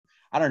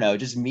I don't know,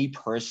 just me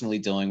personally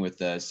dealing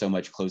with so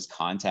much close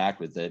contact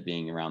with it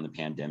being around the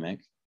pandemic,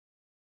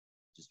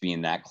 just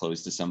being that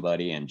close to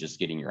somebody and just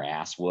getting your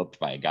ass whooped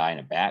by a guy in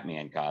a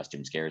Batman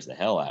costume scares the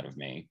hell out of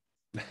me.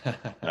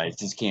 But I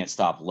just can't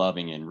stop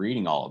loving and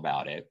reading all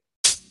about it.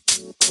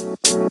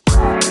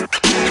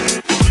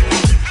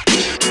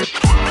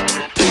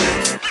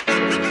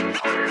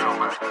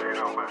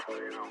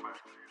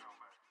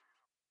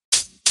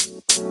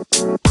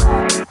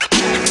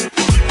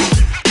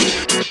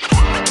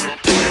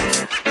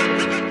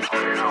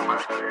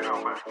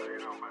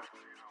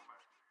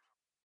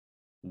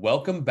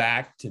 Welcome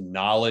back to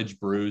Knowledge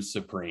Brews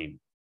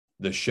Supreme,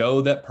 the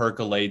show that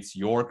percolates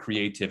your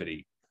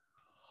creativity.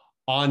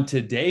 On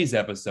today's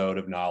episode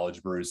of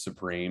Knowledge Brews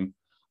Supreme,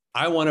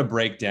 I want to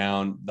break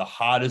down the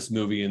hottest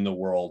movie in the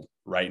world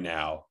right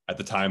now at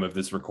the time of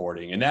this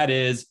recording, and that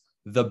is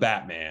The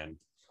Batman.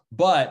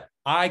 But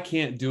I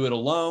can't do it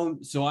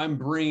alone, so I'm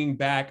bringing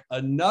back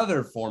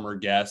another former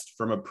guest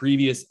from a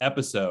previous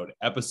episode,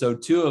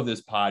 episode 2 of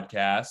this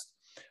podcast.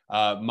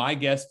 My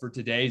guest for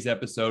today's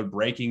episode,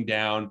 breaking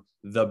down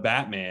The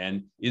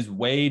Batman, is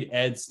Wade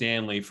Ed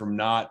Stanley from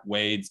Not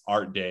Wade's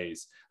Art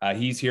Days.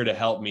 He's here to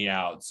help me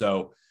out.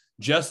 So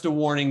just a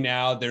warning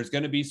now, there's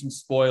going to be some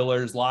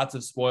spoilers, lots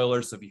of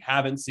spoilers. So if you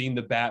haven't seen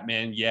The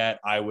Batman yet,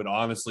 I would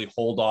honestly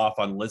hold off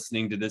on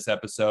listening to this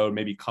episode,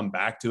 maybe come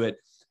back to it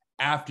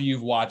after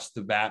you've watched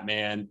The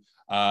Batman.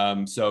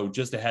 So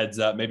just a heads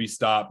up, maybe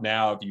stop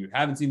now if you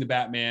haven't seen The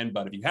Batman,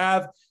 but if you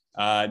have,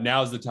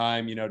 now's the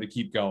time, to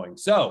keep going.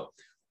 So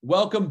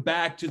welcome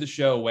back to the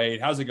show, Wade.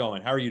 How's it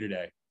going? How are you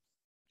today?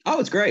 Oh,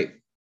 it's great.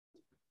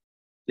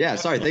 Yeah,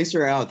 sorry. Thanks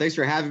for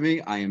having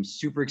me. I am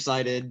super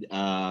excited.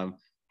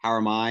 How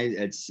am I?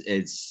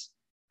 It's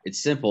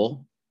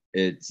simple.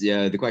 It's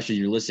the question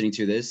you're listening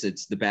to this.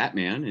 It's The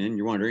Batman, and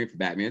you're wondering if The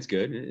Batman's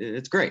good.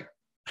 It's great.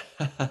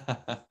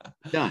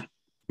 Done.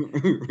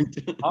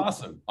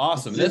 Awesome.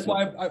 That's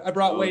why I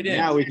brought Wade in.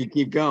 Now we can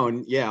keep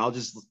going.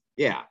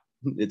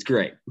 It's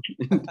great.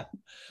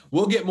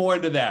 We'll get more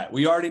into that.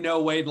 We already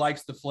know Wade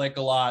likes the flick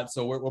a lot,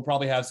 so we'll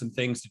probably have some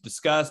things to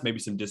discuss, maybe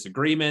some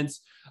disagreements.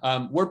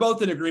 We're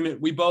both in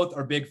agreement. We both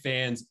are big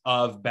fans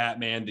of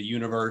Batman, the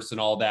universe, and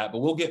all that, but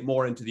we'll get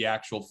more into the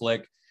actual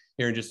flick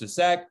here in just a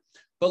sec.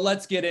 But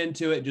let's get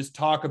into it. Just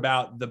talk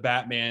about the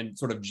Batman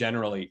sort of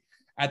generally.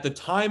 At the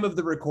time of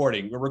the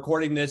recording, we're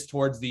recording this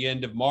towards the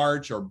end of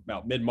March or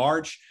about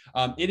mid-March.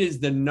 It is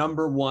the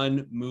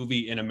 #1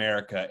 movie in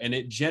America, and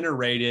it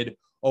generated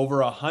over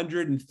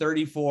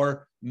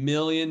 $134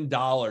 million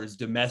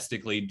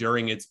domestically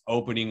during its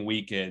opening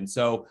weekend.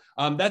 So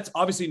that's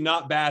obviously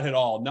not bad at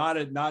all.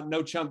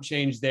 No chump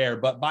change there.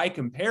 But by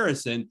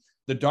comparison,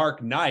 The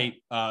Dark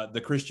Knight,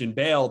 the Christian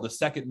Bale, the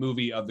second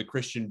movie of the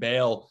Christian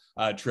Bale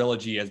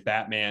trilogy as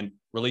Batman,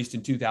 released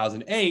in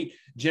 2008,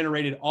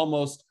 generated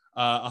almost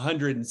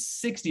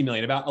 160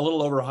 million, about a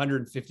little over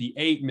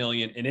 158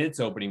 million in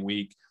its opening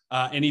week.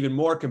 And even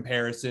more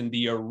comparison,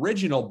 the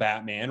original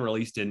Batman,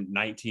 released in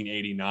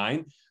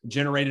 1989,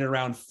 generated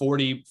around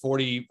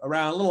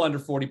around a little under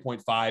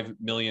 $40.5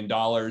 million.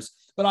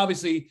 But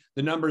obviously,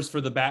 the numbers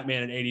for the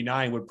Batman in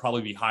 89 would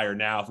probably be higher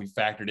now if we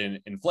factored in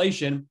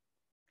inflation.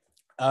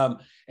 And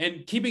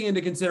keeping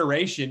into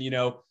consideration,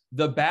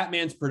 the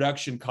Batman's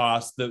production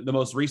cost, the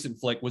most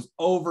recent flick, was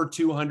over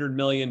 $200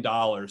 million.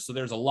 So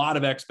there's a lot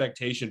of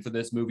expectation for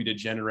this movie to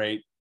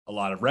generate a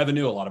lot of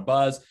revenue, a lot of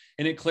buzz,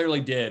 and it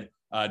clearly did.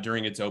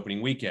 During its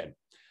opening weekend.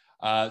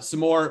 Some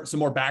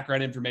more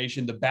background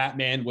information. The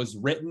Batman was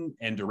written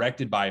and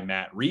directed by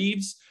Matt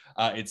Reeves.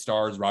 It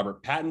stars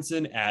Robert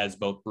Pattinson as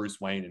both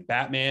Bruce Wayne and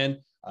Batman.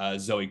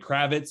 Zoe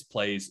Kravitz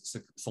plays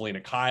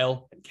Selena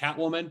Kyle and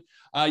Catwoman.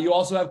 You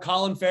also have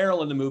Colin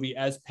Farrell in the movie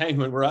as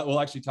Penguin.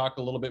 We'll actually talk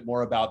a little bit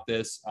more about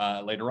this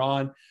later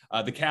on.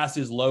 The cast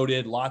is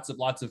loaded. Lots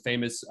of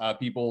famous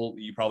people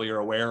you probably are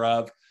aware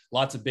of.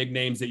 Lots of big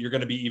names that you're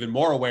going to be even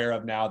more aware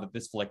of now that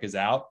this flick is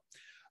out.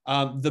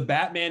 The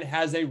Batman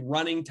has a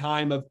running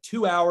time of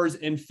 2 hours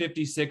and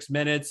 56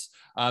 minutes,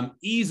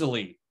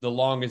 easily the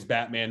longest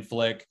Batman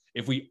flick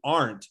if we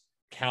aren't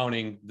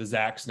counting the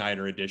Zack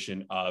Snyder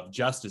edition of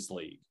Justice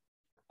League.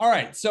 All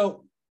right,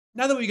 so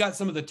now that we got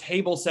some of the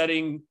table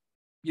setting,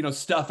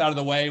 stuff out of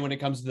the way when it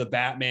comes to the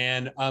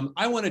Batman,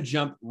 I want to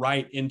jump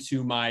right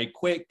into my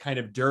quick kind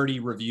of dirty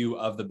review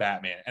of the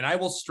Batman. And I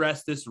will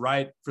stress this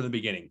right from the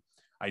beginning.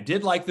 I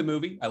did like the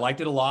movie. I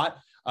liked it a lot.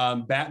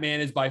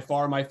 Batman is by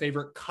far my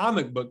favorite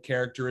comic book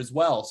character as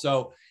well.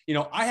 So,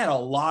 I had a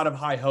lot of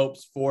high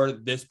hopes for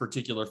this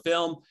particular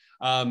film.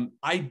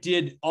 I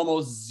did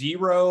almost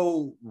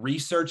zero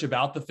research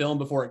about the film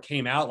before it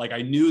came out. Like,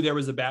 I knew there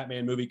was a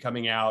Batman movie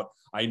coming out.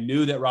 I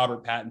knew that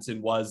Robert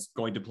Pattinson was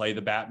going to play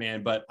the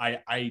Batman, but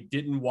I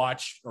didn't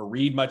watch or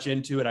read much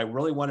into it. I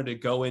really wanted to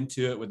go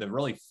into it with a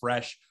really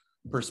fresh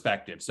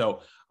perspective.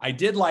 So I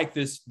did like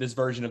this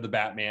version of the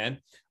Batman.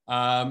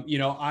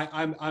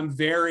 I'm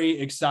very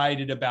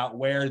excited about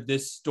where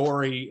this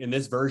story and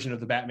this version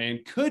of the Batman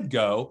could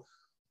go,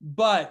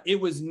 but it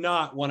was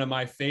not one of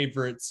my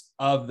favorites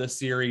of the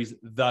series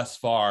thus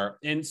far.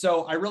 And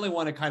so I really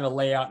want to kind of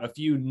lay out a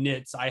few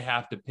nits I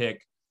have to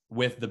pick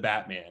with the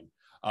Batman.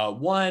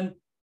 One,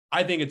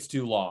 I think it's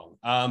too long.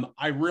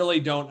 I really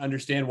don't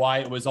understand why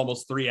it was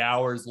almost 3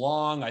 hours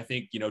long. I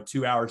think,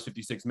 2 hours,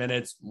 56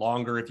 minutes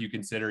longer if you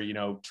consider,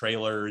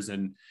 trailers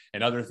and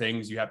other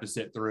things you have to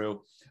sit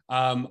through.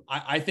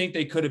 I think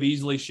they could have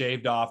easily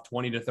shaved off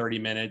 20 to 30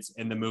 minutes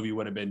and the movie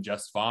would have been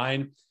just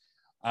fine.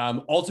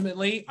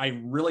 Ultimately, I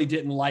really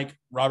didn't like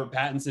Robert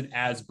Pattinson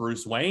as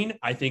Bruce Wayne.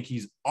 I think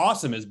he's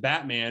awesome as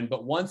Batman,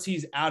 but once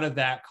he's out of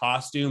that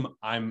costume,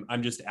 I'm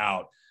just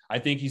out. I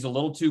think he's a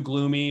little too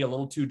gloomy, a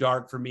little too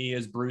dark for me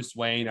as Bruce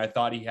Wayne. I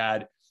thought he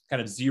had kind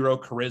of zero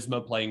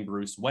charisma playing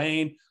Bruce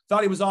Wayne.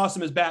 Thought he was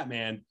awesome as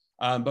Batman,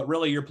 but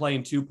really you're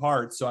playing two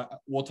parts. So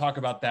we'll talk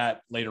about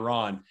that later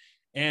on.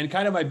 And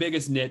kind of my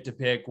biggest nit to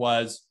pick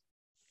was,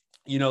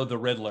 the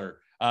Riddler.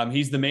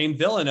 He's the main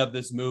villain of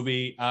this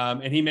movie,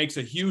 and he makes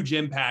a huge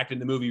impact in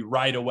the movie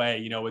right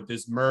away, with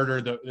this murder,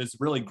 this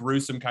really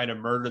gruesome kind of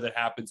murder that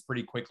happens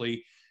pretty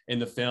quickly in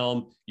the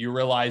film. You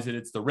realize that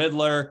it's the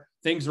Riddler.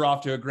 Things are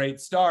off to a great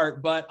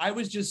start, but I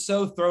was just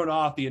so thrown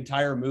off the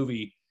entire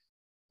movie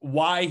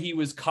why he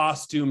was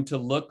costumed to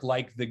look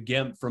like the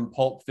Gimp from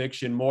Pulp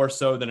Fiction more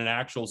so than an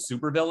actual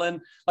supervillain.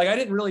 Like, I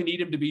didn't really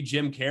need him to be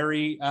Jim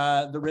Carrey,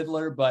 the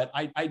Riddler, but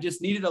I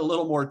just needed a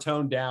little more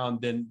toned down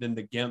than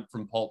the Gimp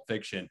from Pulp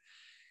Fiction.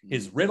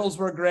 His riddles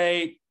were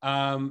great,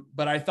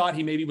 but I thought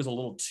he maybe was a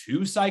little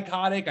too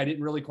psychotic. I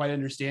didn't really quite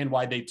understand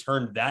why they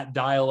turned that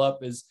dial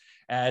up as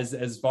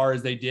far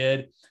as they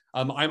did.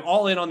 I'm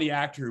all in on the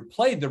actor who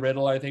played the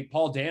Riddler. I think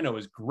Paul Dano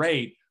is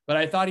great, but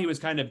I thought he was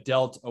kind of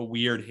dealt a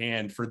weird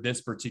hand for this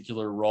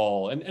particular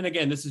role. And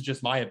again, this is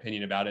just my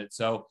opinion about it.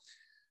 So,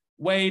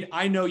 Wade,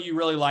 I know you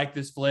really like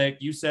this flick.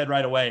 You said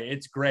right away,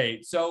 it's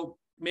great. So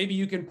maybe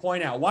you can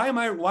point out, why am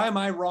I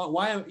wrong?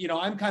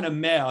 I'm kind of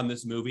meh on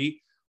this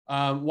movie.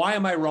 Why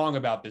am I wrong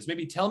about this?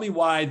 Maybe tell me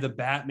why the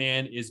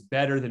Batman is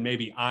better than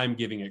maybe I'm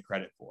giving it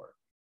credit for.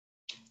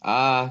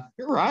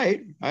 You're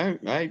right. I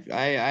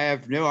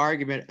have no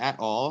argument at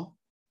all.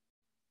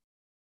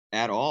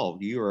 At all.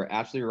 You are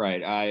absolutely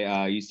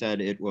right. You said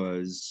it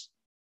was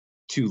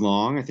too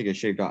long. I think I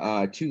shaved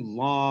off too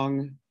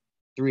long,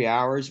 3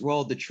 hours.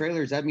 Well, the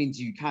trailers, that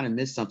means you kind of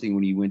missed something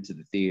when you went to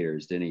the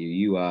theaters, didn't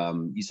you?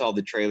 You saw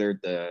the trailer,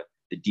 the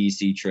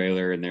DC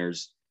trailer, and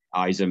there's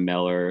Isa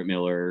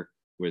Miller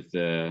with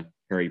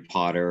Harry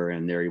Potter,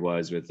 and there he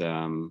was with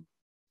the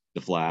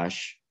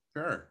Flash.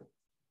 Sure.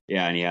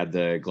 Yeah, and he had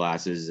the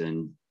glasses,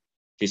 and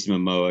Jason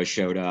Momoa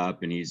showed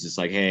up, and he's just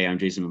like, "Hey, I'm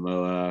Jason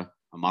Momoa.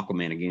 I'm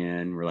Aquaman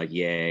again." We're like,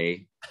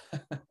 "Yay!"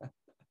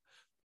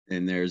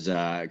 And there's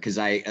because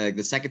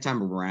the second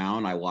time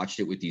around, I watched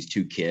it with these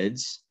two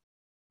kids,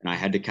 and I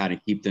had to kind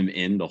of keep them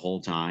in the whole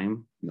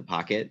time in the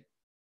pocket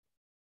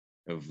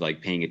of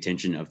like paying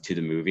attention to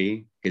the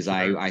movie, because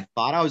I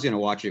thought I was going to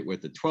watch it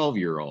with a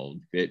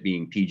 12-year-old. It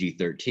being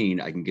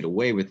PG-13, I can get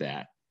away with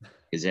that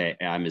because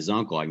I'm his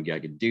uncle. I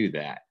could do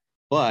that,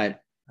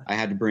 but I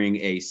had to bring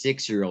a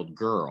 6-year-old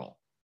girl.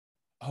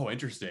 Oh,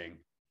 interesting.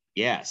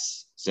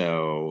 Yes.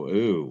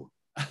 So,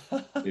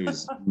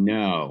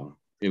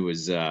 it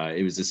was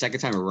the second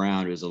time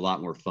around. It was a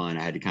lot more fun.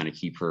 I had to kind of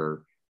keep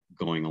her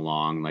going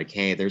along. Like,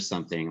 hey, there's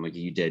something. Like,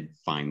 you did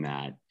find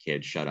that,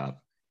 kid. Shut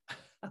up.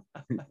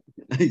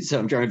 So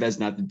I'm trying my best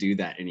not to do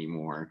that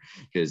anymore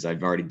because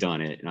I've already done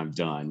it and I'm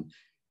done.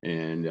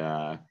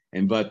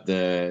 But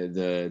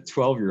the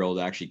 12-year-old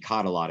actually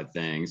caught a lot of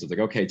things. It's like,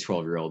 okay,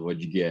 12-year-old,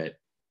 what'd you get?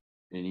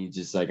 And he's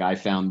just like, I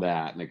found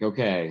that. I'm like,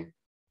 okay,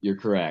 you're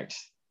correct.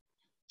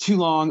 Too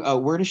long.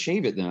 Where to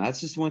shave it then?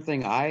 That's just one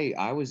thing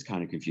I was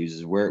kind of confused,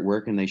 is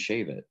where can they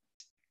shave it?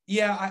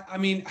 Yeah, I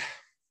mean,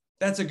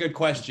 that's a good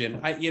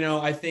question.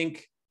 I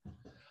think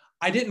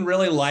I didn't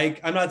really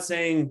I'm not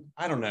saying,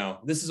 I don't know,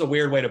 this is a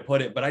weird way to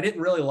put it, but I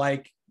didn't really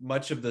like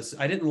much of this.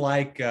 I didn't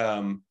like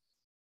some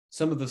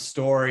of the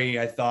story.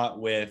 I thought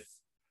with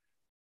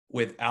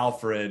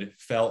Alfred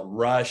felt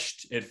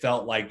rushed. It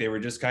felt like they were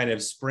just kind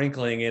of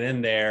sprinkling it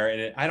in there.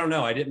 And I don't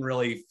know, I didn't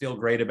really feel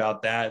great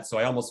about that. So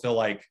I almost feel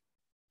like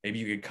maybe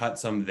you could cut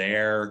some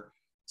there.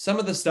 Some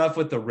of the stuff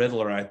with the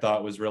Riddler I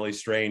thought was really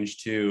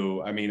strange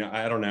too. I mean,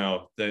 I don't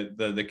know,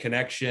 the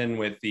connection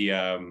with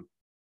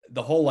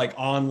the whole like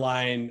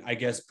online, I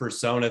guess,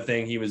 persona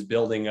thing he was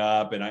building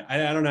up. And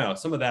I don't know,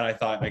 some of that I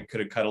thought I could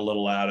have cut a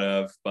little out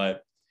of,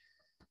 but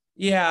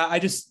yeah, I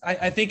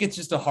think it's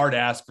just a hard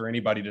ask for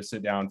anybody to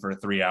sit down for a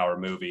 3-hour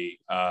movie.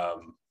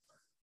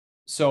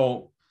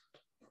 So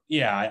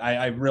yeah,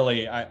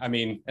 I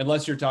mean,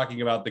 unless you're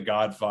talking about The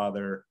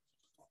Godfather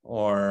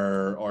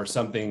or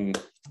something,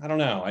 I don't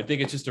know. I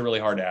think it's just a really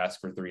hard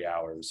ask for 3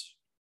 hours.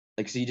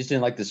 Like, so you just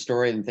didn't like the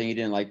story and thing. You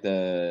didn't like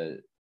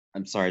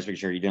I'm sorry, just make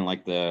sure you didn't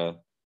like you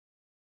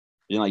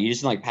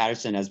just didn't like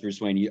Patterson as Bruce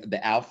Wayne.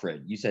 The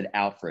Alfred, you said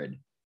Alfred.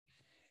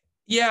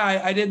 Yeah,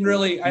 I didn't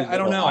really, I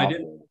don't know. I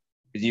didn't.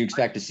 Did you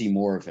expect to see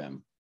more of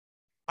him?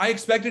 I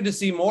expected to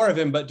see more of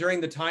him, but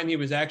during the time he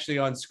was actually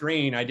on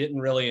screen, I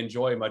didn't really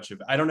enjoy much of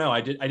it. I don't know. I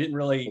didn't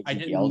really, I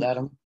didn't yelled at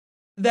him.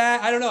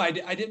 That, I don't know. I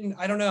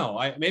don't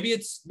know. Maybe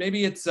it's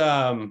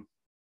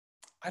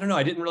I don't know.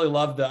 I didn't really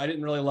love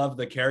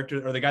the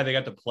character or the guy they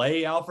got to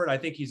play Alfred. I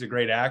think he's a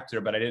great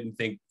actor, but I didn't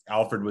think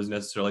Alfred was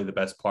necessarily the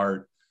best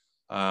part.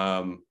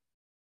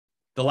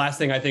 The last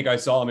thing I think I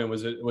saw him in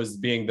was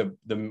being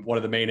the one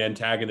of the main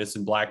antagonists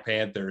in Black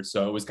Panther.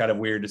 So it was kind of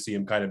weird to see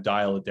him kind of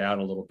dial it down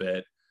a little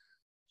bit.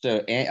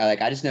 So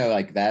like I just know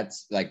like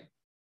that's like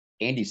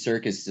Andy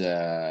Serkis.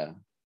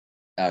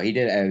 He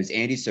did. It was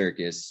Andy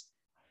Serkis.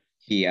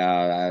 He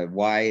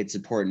why it's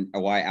important,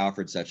 why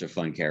Alfred's such a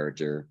fun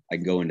character. I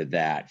can go into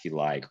that if you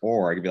like,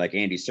 or I could be like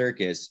Andy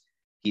Serkis.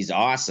 He's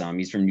awesome.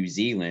 He's from New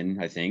Zealand,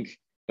 I think,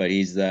 but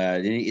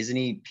isn't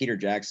he Peter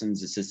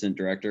Jackson's assistant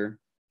director?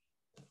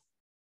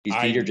 He's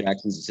Peter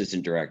Jackson's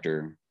assistant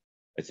director,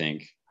 I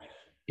think.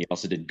 He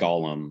also did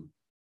Gollum.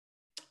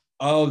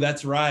 Oh,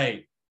 that's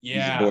right.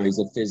 Yeah. He's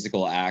a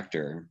physical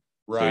actor.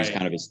 Right. So he's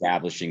kind of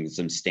establishing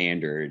some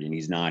standard, and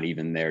he's not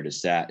even there to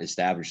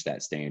establish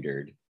that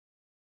standard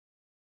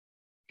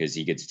because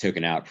he gets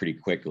taken out pretty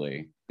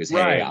quickly. Because,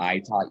 hey,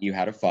 I taught you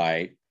how to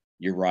fight.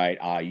 You're right.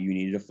 You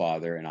needed a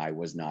father, and I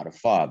was not a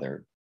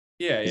father.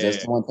 Yeah,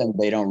 that's the one thing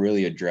they don't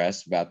really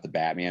address about the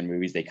Batman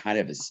movies. They kind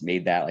of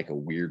made that like a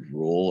weird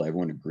rule.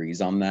 Everyone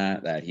agrees on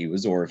that he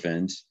was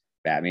orphaned.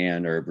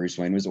 Batman or Bruce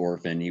Wayne was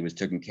orphaned. He was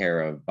taken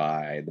care of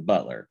by the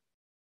butler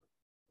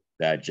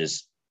that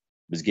just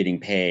was getting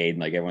paid.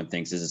 Like everyone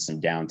thinks this is some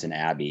Downton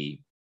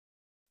Abbey.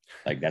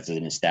 Like that's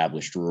an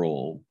established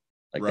rule.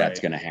 Like that's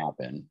going to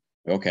happen.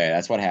 Okay,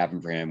 that's what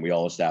happened for him. We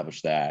all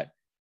established that.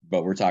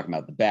 But we're talking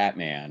about the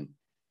Batman.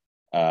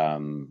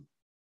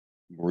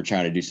 We're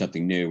trying to do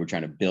something new. We're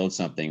trying to build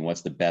something.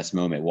 What's the best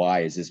moment?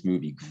 Why is this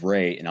movie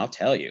great? And I'll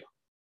tell you,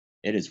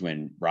 it is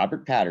when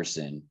Robert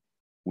Pattinson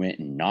went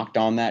and knocked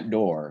on that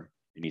door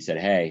and he said,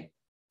 hey,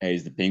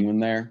 is the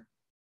Penguin there?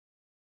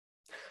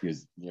 He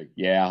was like,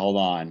 yeah, hold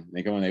on.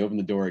 They come when they open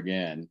the door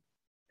again.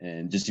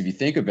 And just if you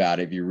think about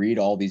it, if you read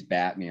all these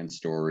Batman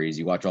stories,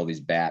 you watch all these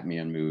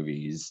Batman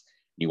movies,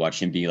 you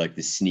watch him be like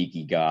the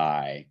sneaky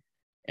guy.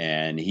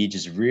 And he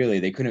just really,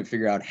 they couldn't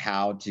figure out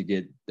how to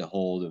get the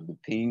hold of the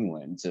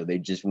Penguin. So they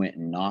just went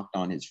and knocked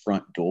on his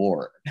front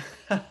door.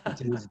 To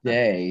this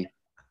day,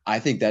 I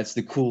think that's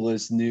the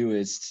coolest,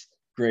 newest,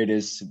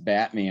 greatest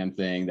Batman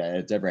thing that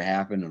has ever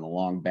happened in a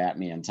long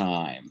Batman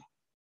time.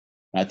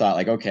 And I thought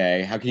like,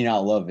 okay, how can you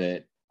not love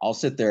it? I'll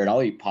sit there and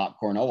I'll eat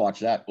popcorn. I'll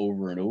watch that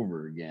over and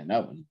over again.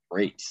 That was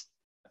great.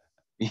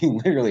 He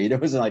literally,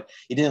 it wasn't like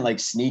he didn't like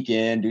sneak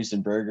in, do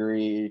some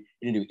burglary.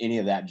 He didn't do any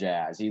of that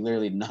jazz. He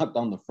literally knocked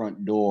on the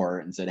front door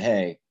and said,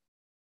 hey,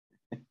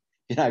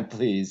 can I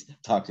please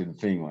talk to the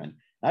Penguin?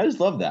 I just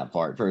love that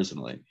part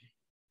personally.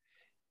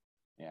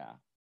 Yeah.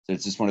 So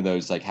it's just one of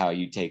those like how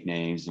you take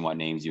names and what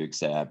names you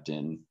accept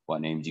and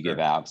what names you give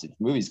out. The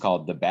movie's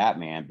called The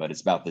Batman, but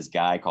it's about this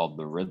guy called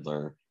the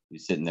Riddler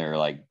who's sitting there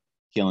like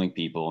killing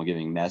people and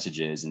giving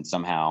messages, and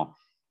somehow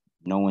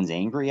no one's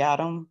angry at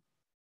him.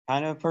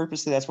 Kind of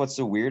purposely. That's what's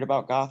so weird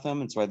about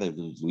Gotham. It's why they're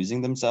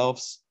losing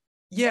themselves.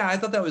 Yeah, I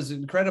thought that was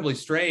incredibly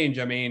strange.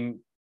 I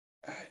mean,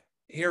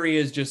 here he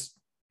is just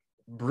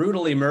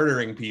brutally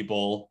murdering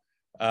people.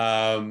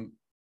 And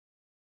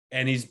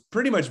he's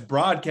pretty much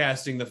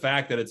broadcasting the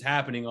fact that it's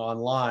happening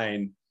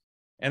online.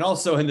 And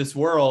also in this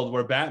world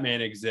where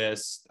Batman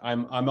exists,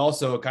 I'm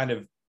also kind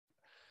of,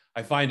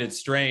 I find it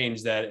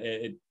strange that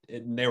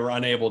they were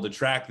unable to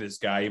track this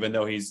guy, even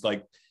though he's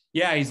like,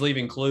 yeah, he's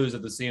leaving clues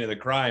at the scene of the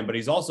crime, but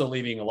he's also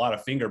leaving a lot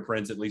of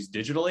fingerprints, at least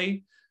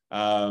digitally.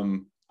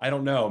 I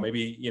don't know.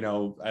 Maybe,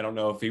 I don't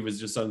know if he was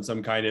just on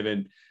some kind of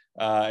an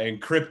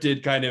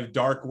encrypted kind of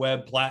dark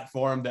web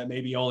platform that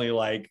maybe only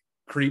like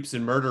creeps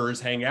and murderers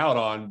hang out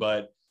on.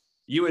 But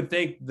you would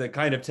think the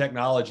kind of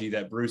technology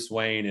that Bruce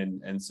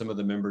Wayne and some of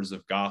the members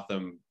of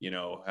Gotham,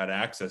 had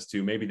access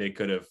to, maybe they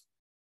could have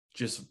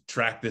just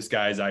tracked this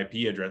guy's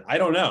IP address. I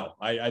don't know.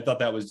 I thought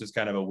that was just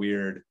kind of a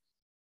weird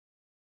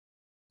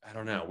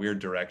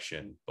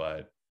direction,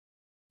 but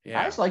yeah.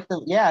 I just like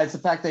it's the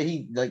fact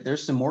that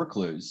there's some more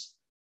clues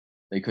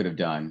they could have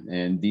done,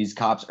 and these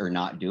cops are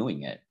not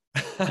doing it.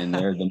 And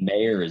the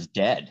mayor is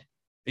dead.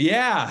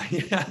 Yeah.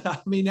 I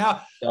mean,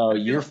 now. So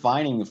you're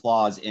finding the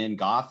flaws in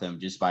Gotham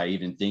just by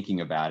even thinking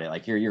about it.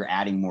 Like here, you're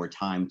adding more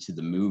time to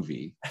the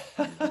movie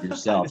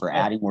yourself, or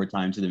adding more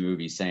time to the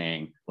movie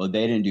saying, well,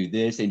 they didn't do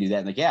this, they didn't do that.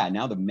 And like, yeah,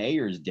 now the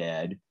mayor's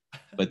dead,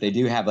 but they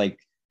do have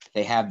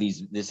they have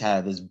this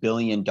 $1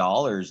 billion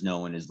no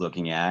one is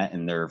looking at,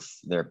 and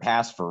their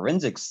past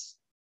forensics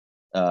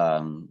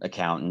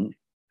accountant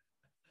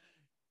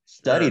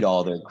studied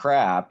all their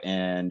crap,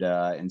 and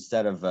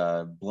instead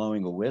of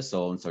blowing a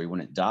whistle and so he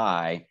wouldn't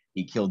die,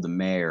 he killed the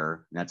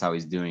mayor, and that's how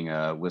he's doing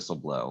a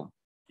whistleblow.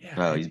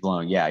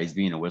 He's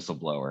being a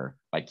whistleblower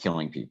by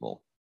killing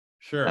people.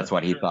 Sure, that's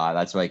what he thought.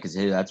 That's why, because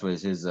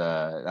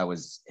that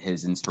was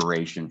his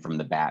inspiration from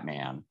the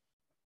Batman.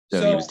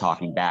 So he was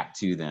talking back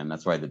to them.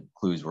 That's why the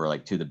clues were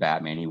like to the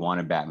Batman. He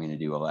wanted Batman to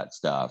do all that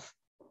stuff.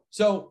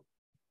 So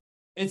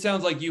it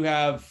sounds like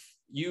you're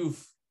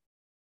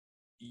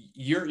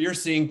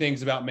seeing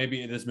things about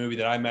maybe this movie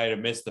that I might have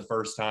missed the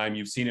first time.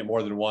 You've seen it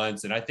more than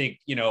once. And I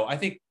think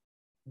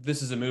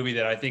this is a movie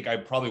that I think I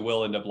probably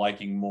will end up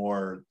liking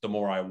more the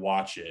more I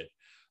watch it.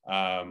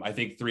 I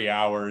think 3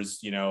 hours,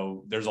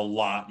 there's a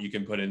lot you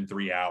can put in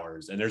 3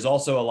 hours, and there's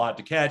also a lot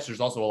to catch.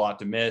 There's also a lot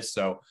to miss.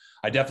 So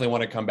I definitely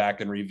want to come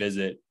back and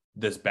revisit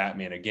this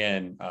Batman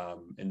again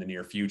in the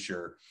near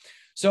future.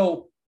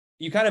 So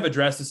you kind of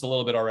addressed this a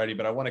little bit already,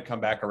 but I want to come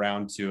back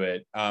around to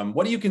it.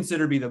 What do you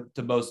consider be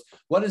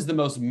what is the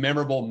most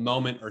memorable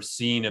moment or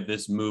scene of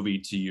this movie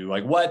to you?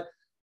 Like, what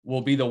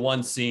will be the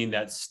one scene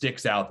that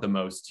sticks out the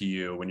most to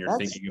you when you're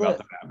thinking about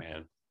the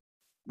Batman?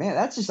 Man,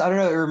 that's just, I don't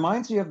know. It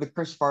reminds me of the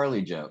Chris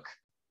Farley joke.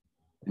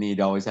 And he'd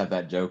always have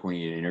that joke when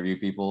he'd interview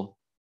people.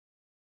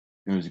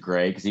 It was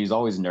great because he was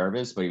always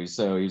nervous, but he was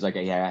like,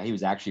 yeah, he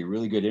was actually a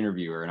really good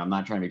interviewer. And I'm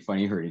not trying to be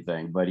funny or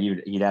anything, but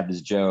he'd have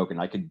this joke, and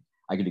I could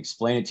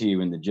explain it to you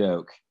in the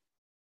joke,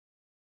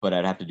 but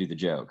I'd have to do the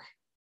joke.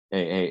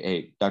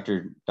 Hey,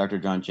 Dr.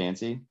 John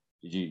Chansey,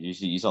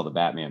 you saw the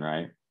Batman,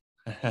 right?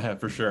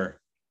 For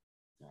sure.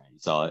 You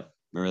saw it.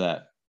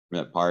 Remember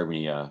that part when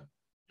he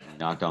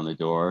knocked on the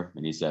door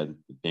and he said,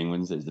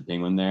 is the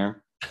penguin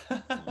there?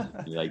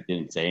 He like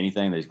didn't say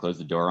anything. They just closed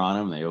the door on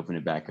him, and they opened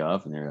it back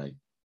up, and they're like,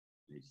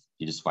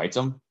 he just fights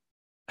them.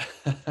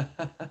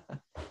 Remember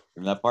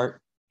that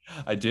part?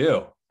 I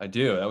do.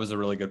 That was a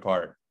really good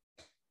part.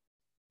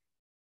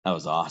 That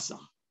was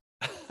awesome.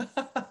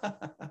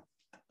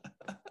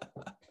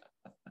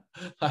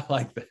 I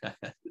like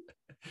that.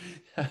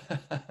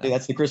 Hey,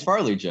 that's the Chris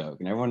Farley joke,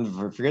 and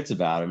everyone forgets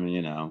about him.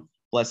 And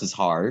bless his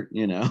heart,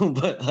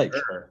 But like,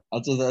 sure.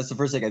 That's the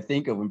first thing I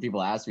think of when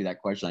people ask me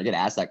that question. I get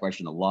asked that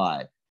question a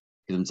lot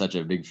because I'm such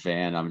a big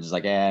fan. I'm just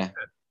like,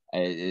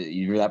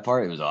 you hear that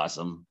part? It was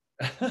awesome.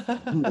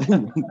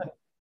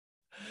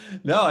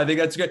 No, I think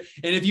that's good.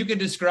 And if you can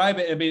describe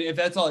it, I mean, if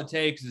that's all it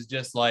takes is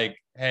just like,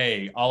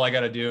 hey, all I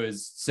got to do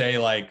is say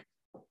like,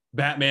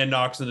 Batman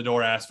knocks on the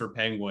door, asks for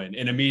Penguin,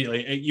 and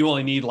immediately you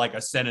only need like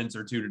a sentence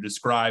or two to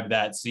describe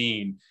that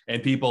scene.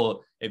 And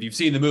people, if you've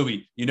seen the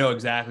movie, you know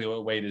exactly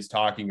what Wade is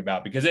talking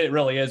about, because it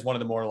really is one of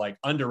the more like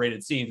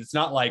underrated scenes. It's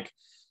not like,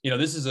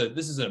 this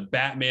is a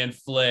Batman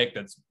flick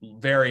that's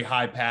very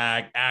high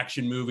pack,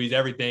 action movies,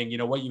 everything,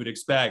 what you would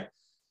expect.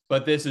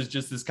 But this is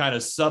just this kind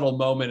of subtle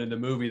moment in the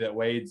movie that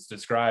Wade's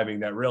describing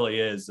that really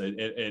is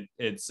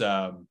it's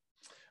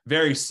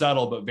very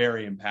subtle but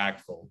very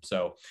impactful.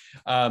 So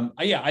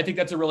I think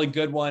that's a really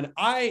good one.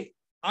 I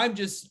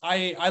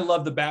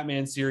love the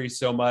Batman series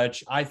so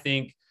much. I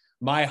think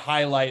my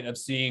highlight of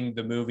seeing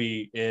the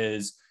movie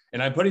is,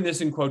 and I'm putting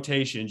this in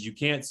quotations, you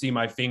can't see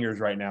my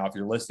fingers right now if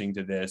you're listening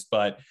to this,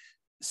 but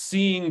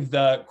seeing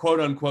the quote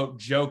unquote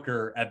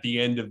Joker at the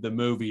end of the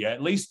movie.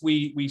 At least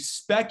we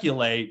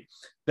speculate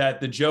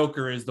that the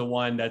Joker is the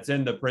one that's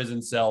in the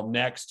prison cell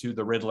next to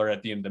the Riddler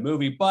at the end of the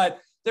movie, but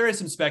there is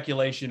some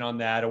speculation on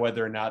that, or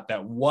whether or not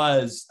that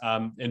was,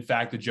 in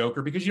fact, the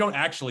Joker, because you don't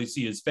actually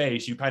see his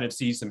face. You kind of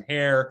see some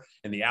hair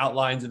and the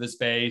outlines of his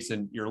face,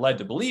 and you're led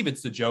to believe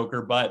it's the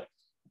Joker, but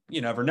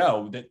you never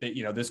know that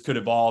this could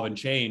evolve and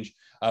change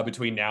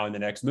between now and the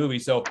next movie.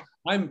 So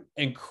I'm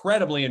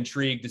incredibly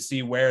intrigued to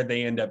see where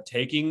they end up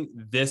taking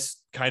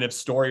this kind of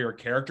story or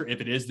character, if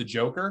it is the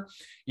Joker.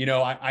 You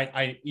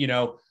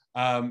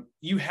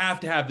have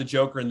to have the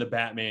Joker in the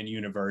Batman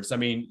universe. I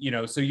mean,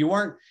 so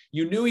you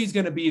knew he's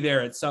going to be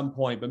there at some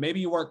point, but maybe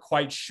you weren't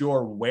quite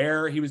sure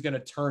where he was going to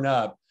turn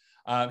up.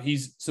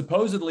 He's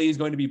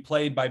going to be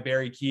played by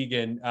Barry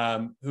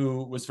Keoghan,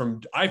 who was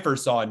I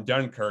first saw in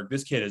Dunkirk.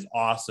 This kid is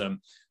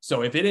awesome.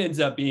 So if it ends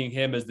up being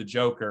him as the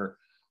Joker,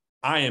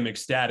 I am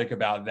ecstatic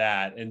about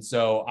that. And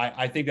so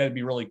I think that'd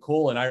be really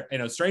cool.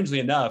 And strangely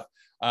enough,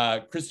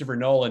 Christopher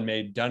Nolan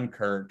made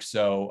Dunkirk.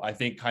 So I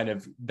think kind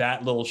of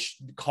that little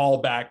call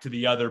back to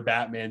the other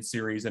Batman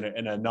series and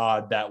a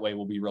nod that way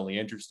will be really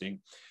interesting.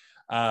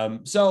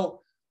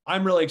 So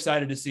I'm really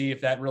excited to see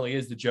if that really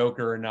is the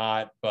Joker or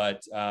not.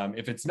 But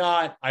if it's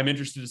not, I'm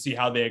interested to see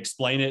how they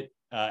explain it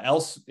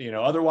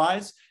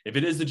otherwise. If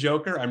it is the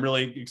Joker, I'm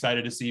really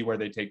excited to see where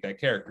they take that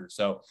character.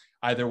 So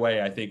either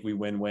way, I think we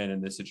win-win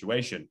in this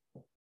situation.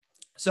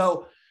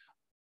 So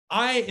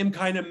I am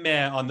kind of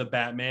meh on the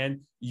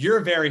Batman.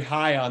 You're very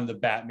high on the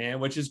Batman,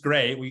 which is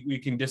great. We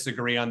can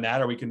disagree on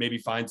that, or we can maybe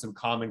find some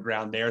common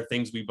ground there,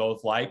 things we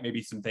both like,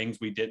 maybe some things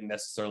we didn't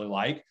necessarily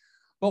like.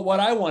 But what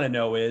I want to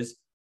know is,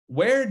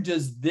 where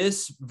does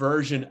this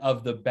version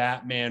of the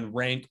Batman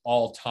rank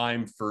all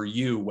time for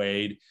you,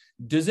 Wade?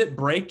 Does it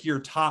break your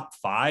top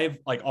 5,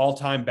 like all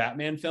time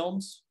Batman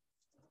films?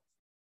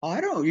 Oh, I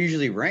don't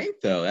usually rank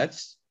though. I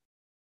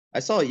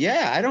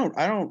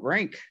don't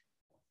rank.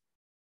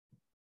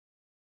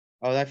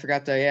 Oh, I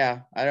forgot to,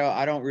 yeah.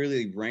 I don't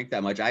really rank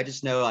that much. I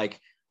just know, like,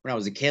 when I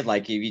was a kid,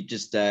 like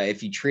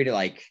if you treat it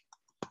like,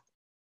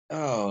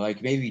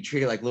 maybe you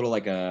treat it like little,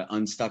 like a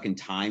Unstuck in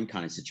Time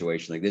kind of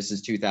situation. Like, this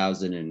is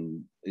 2000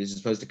 and this is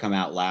supposed to come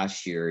out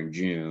last year in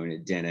June.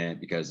 It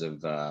didn't because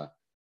of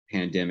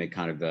pandemic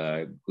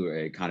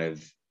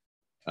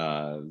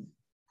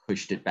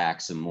pushed it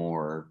back some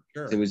more.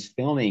 Sure. So it was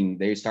filming.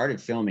 They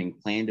started filming,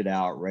 planned it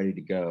out, ready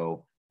to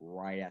go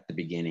right at the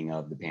beginning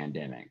of the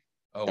pandemic.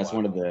 Oh, that's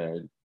wow. One of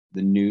the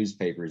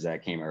newspapers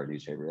that came out.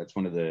 That's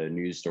one of the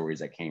news stories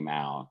that came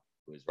out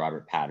was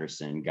Robert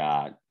Pattinson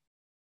got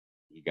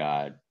he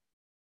got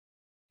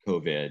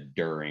COVID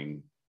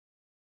during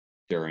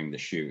the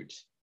shoot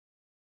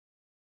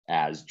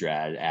as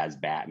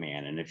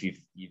Batman. And if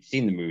you've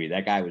seen the movie,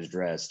 that guy was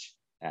dressed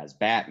as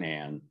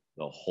Batman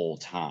the whole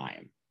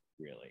time,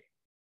 really.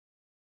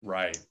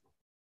 Right.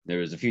 There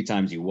was a few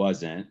times he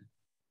wasn't,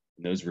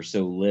 and those were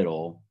so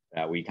little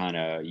that we kind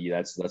of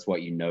that's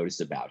what you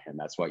noticed about him.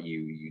 That's what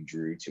you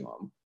drew to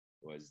him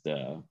was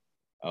the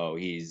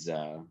he's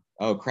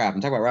oh crap,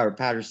 I'm talking about Robert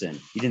Patterson.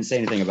 You didn't say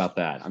anything about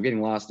that. I'm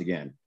getting lost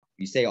again.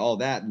 You say all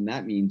that, and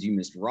that means you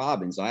missed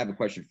Robin. So I have a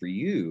question for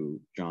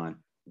you, John.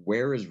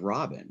 Where is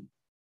Robin?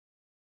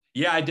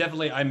 Yeah,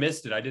 I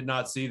missed it. I did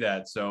not see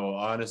that. So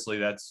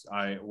honestly,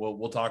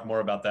 we'll talk more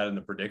about that in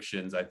the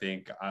predictions. I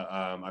think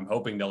I'm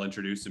hoping they'll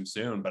introduce him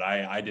soon, but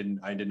I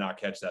did not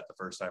catch that the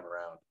first time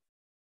around.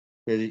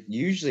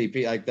 Usually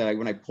like that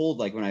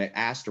when I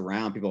asked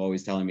around, people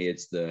always telling me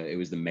it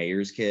was the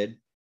mayor's kid,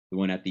 the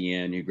one at the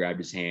end who grabbed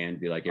his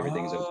hand, be like,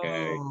 everything's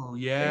okay. Oh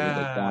yeah,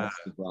 like, that's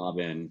the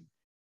Robin.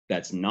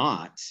 That's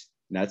not.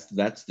 That's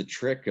the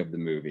trick of the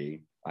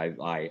movie.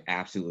 I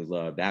absolutely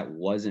love that.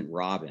 Wasn't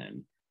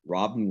Robin.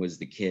 Robin was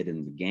the kid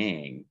in the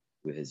gang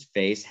with his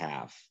face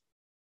half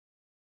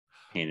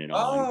painted on.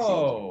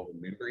 Oh,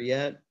 remember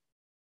yet?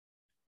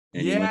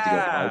 And he went to go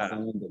fight yeah.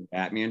 someone, and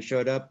Batman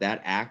showed up.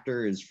 That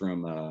actor is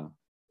from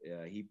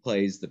he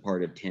plays the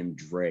part of Tim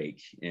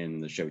Drake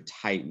in the show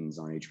Titans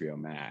on HBO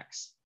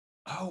Max.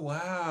 Oh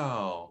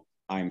wow.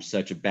 I'm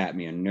such a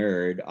Batman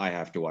nerd. I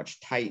have to watch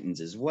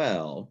Titans as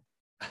well.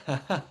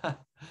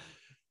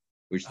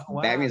 Which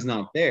wow. Batman's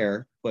not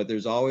there, but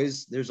there's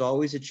always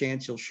a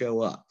chance he'll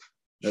show up.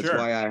 That's Sure.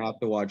 why I have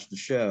to watch the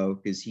show,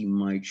 because he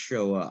might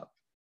show up.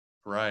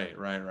 Right.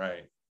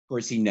 Of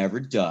course, he never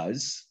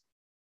does,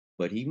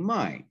 but he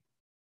might.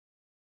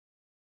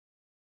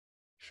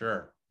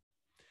 Sure.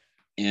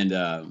 And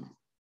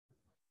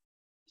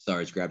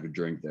sorry, I just grabbed a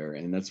drink there.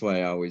 And that's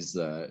why I always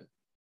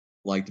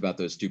liked about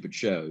those stupid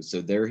shows.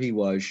 So there he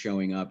was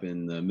showing up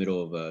in the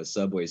middle of a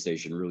subway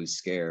station, really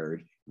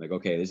scared. Like,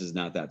 okay, this is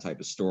not that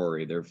type of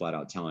story. They're flat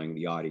out telling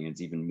the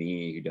audience, even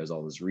me, who does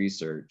all this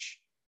research,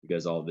 who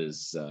does all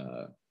this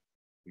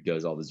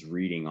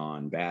reading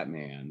on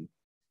Batman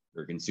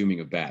or consuming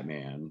of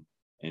Batman.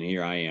 And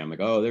here I am, like,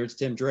 oh, there's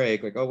Tim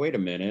Drake. Like, oh, wait a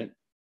minute.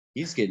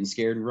 He's getting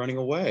scared and running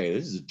away.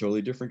 This is a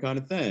totally different kind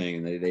of thing.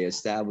 And they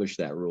established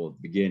that rule at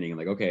the beginning.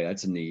 Like, okay,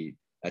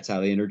 that's how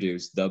they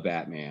introduced the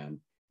Batman.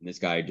 And this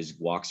guy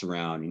just walks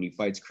around and he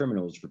fights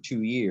criminals for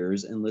 2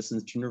 years and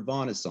listens to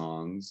Nirvana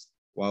songs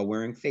while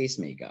wearing face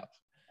makeup.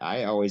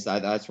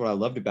 That's what I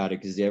loved about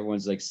it, because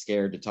everyone's like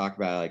scared to talk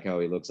about like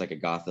how he looks like a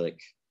gothic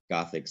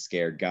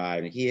scared guy.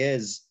 I mean, he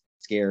is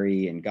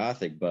scary and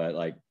gothic, but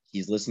like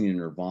he's listening to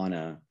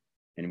Nirvana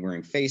and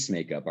wearing face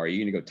makeup. Are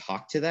you gonna go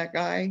talk to that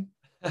guy?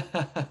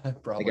 Probably.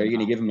 Like, are you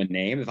gonna give him a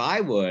name? If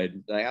I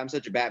would, like, I'm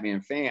such a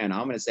Batman fan,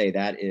 I'm gonna say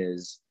that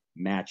is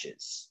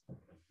Matches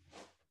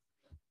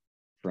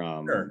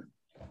from Sure.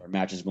 or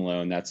Matches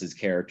Malone. That's his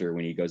character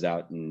when he goes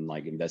out and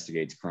like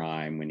investigates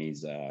crime. When he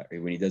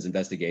does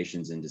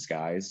investigations in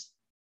disguise,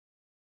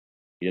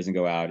 he doesn't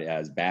go out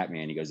as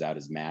Batman. He goes out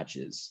as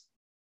Matches,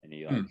 and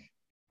he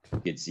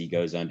he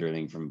goes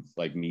under from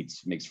like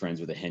makes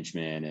friends with a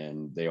henchman,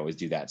 and they always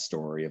do that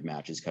story of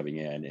Matches coming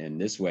in. And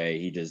this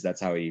way,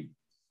 that's how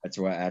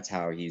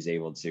he's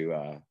able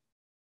to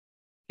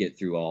get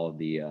through all of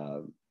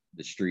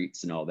the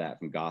streets and all that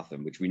from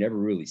Gotham, which we never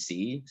really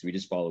see because we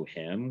just follow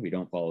him. We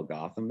don't follow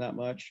Gotham that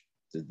much.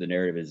 So the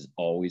narrative is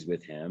always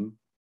with him.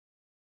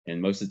 And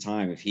most of the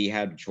time, if he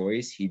had a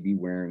choice, he'd be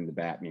wearing the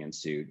Batman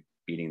suit,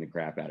 beating the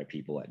crap out of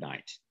people at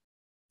night.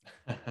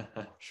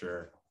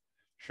 Sure.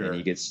 And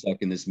he gets stuck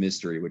in this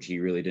mystery, which he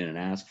really didn't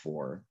ask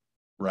for.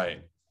 Right.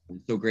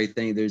 So great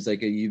thing. There's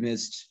like you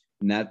missed,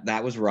 and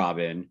that was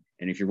Robin.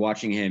 And if you're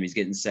watching him, he's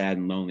getting sad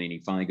and lonely, and he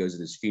finally goes to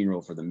this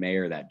funeral for the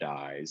mayor that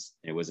dies.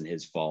 And it wasn't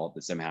his fault,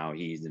 but somehow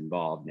he's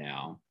involved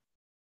now.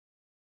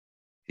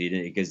 He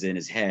didn't, because in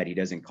his head, he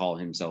doesn't call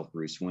himself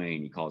Bruce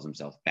Wayne. He calls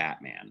himself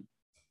Batman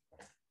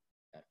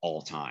at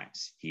all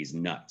times. He's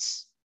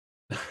nuts.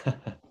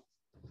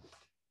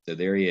 So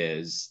there he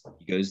is.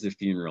 He goes to the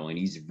funeral, and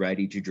he's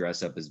ready to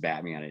dress up as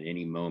Batman at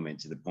any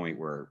moment, to the point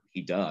where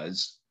he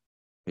does,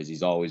 because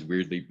he's always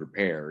weirdly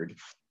prepared.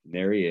 And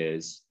there he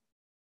is,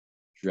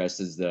 dressed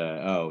as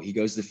he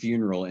goes to the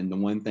funeral. And the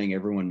one thing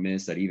everyone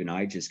missed that even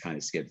I just kind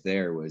of skipped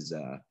there was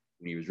when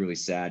he was really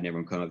sad and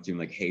everyone come up to him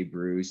like, hey,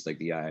 Bruce, like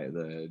the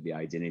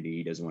identity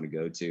he doesn't want to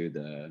go to,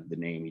 the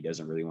name he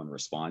doesn't really want to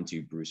respond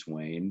to, Bruce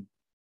Wayne,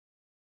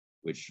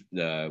 which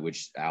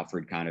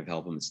Alfred kind of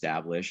helped him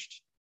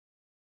establish.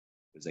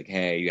 It was like,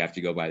 hey, you have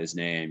to go by this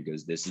name,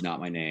 because this is not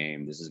my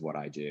name. This is what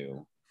I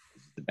do.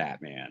 This is the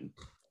Batman.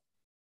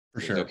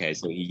 For sure. Okay,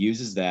 so he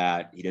uses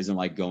that. He doesn't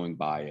like going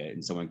by it.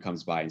 And someone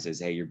comes by and says,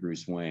 hey, you're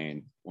Bruce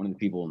Wayne. One of the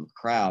people in the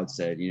crowd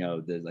said,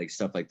 like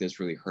stuff like this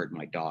really hurt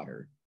my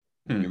daughter.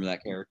 Remember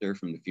that character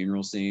from the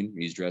funeral scene?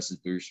 He's dressed as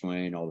Bruce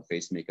Wayne, all the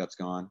face makeup's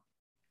gone.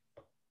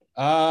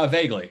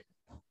 Vaguely.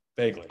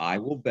 I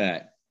will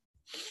bet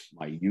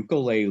my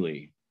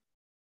ukulele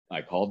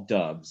I called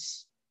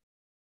Dubs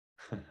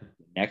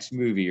next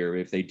movie, or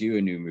if they do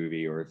a new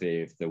movie, or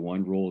if the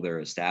one rule they're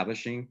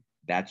establishing,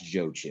 that's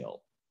Joe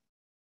Chill.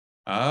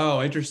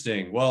 Oh,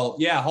 interesting. Well,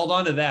 yeah, hold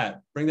on to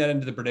that. Bring that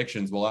into the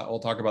predictions. We'll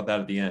talk about that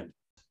at the end.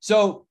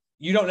 So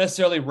you don't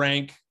necessarily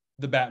rank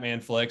the Batman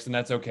flicks, and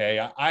that's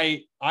okay.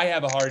 I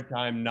have a hard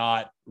time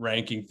not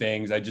ranking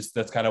things.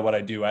 That's kind of what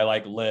I do. I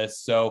like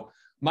lists. So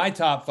my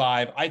top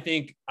five,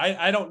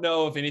 I don't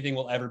know if anything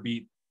will ever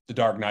beat The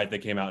Dark Knight that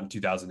came out in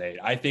 2008.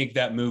 I think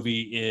that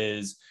movie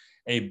is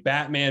a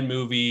Batman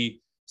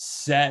movie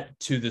set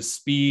to the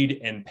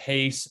speed and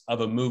pace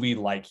of a movie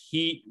like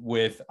Heat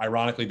with,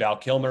 ironically, Val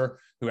Kilmer,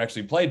 who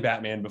actually played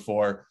Batman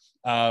before.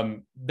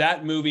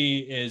 That movie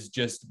is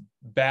just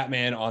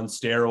Batman on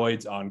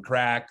steroids, on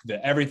crack.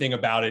 Everything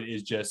about it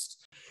is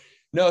just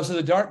no. So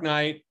The Dark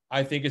Knight,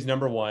 I think, is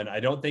number one. I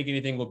don't think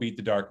anything will beat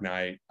The Dark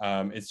Knight.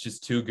 It's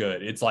just too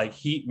good. It's like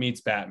Heat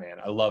meets Batman.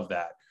 I love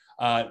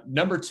that.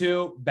 Number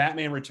two,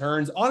 Batman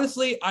Returns.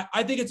 Honestly,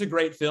 I think it's a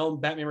great film.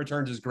 Batman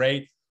Returns is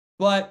great.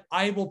 But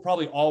I will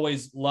probably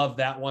always love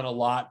that one a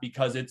lot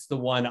because it's the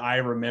one I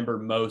remember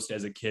most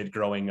as a kid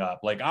growing up.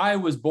 Like, I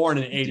was born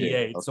in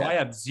 88, so I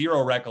have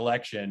zero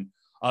recollection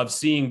of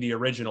seeing the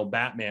original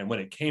Batman when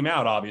it came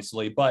out,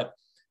 obviously. But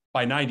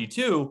by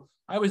 92,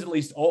 I was at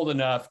least old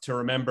enough to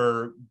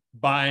remember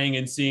buying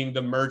and seeing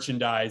the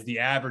merchandise, the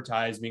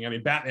advertising. I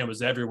mean, Batman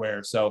was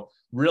everywhere. So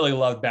really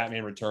loved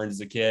Batman Returns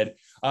as a kid.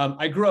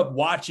 I grew up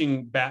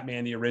watching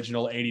Batman, the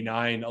original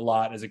 89 a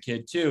lot as a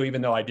kid too,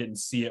 even though I didn't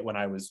see it when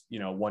I was,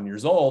 1 year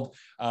old.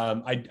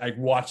 I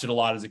watched it a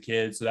lot as a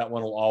kid. So that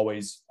one will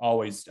always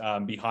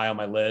be high on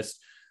my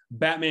list.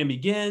 Batman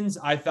Begins,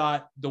 I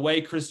thought the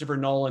way Christopher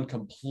Nolan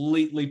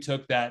completely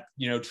took that,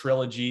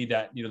 trilogy,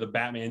 that, the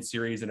Batman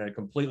series in a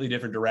completely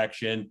different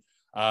direction.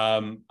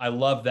 I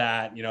love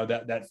that,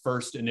 that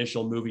first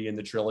initial movie in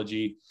the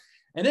trilogy.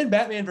 And then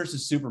Batman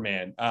versus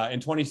Superman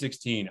in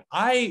 2016.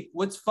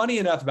 What's funny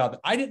enough about that,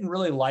 I didn't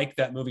really like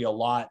that movie a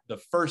lot the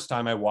first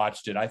time I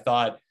watched it. I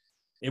thought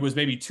it was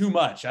maybe too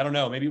much. I don't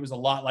know. Maybe it was a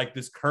lot like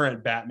this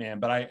current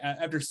Batman. But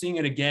after seeing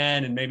it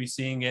again and maybe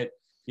seeing it,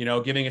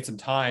 giving it some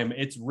time,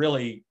 it's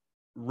really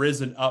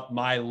risen up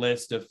my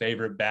list of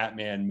favorite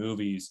Batman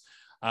movies.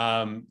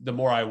 The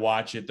more I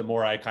watch it, the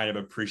more I kind of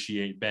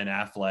appreciate Ben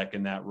Affleck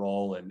in that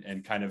role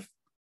and kind of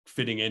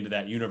fitting into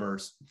that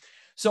universe.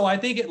 So I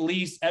think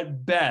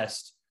at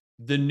best,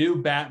 the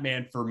new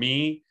Batman for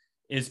me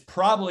is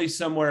probably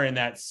somewhere in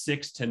that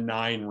 6 to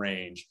 9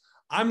 range.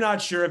 I'm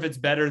not sure if it's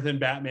better than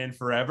Batman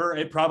Forever.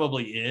 It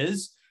probably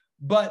is,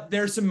 but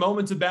there's some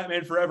moments of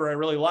Batman Forever I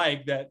really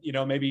like that,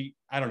 maybe,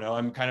 I don't know,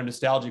 I'm kind of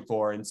nostalgic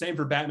for. And same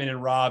for Batman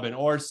and Robin,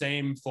 or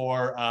same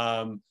for,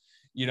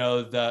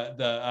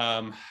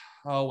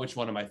 which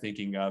one am I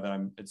thinking of?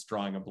 And it's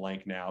drawing a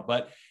blank now.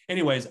 But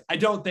anyways, I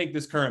don't think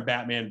this current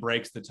Batman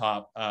breaks the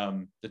top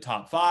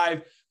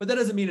 5, but that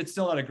doesn't mean it's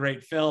still not a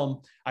great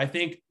film. I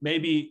think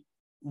maybe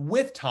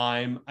with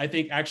time, I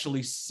think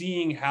actually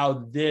seeing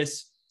how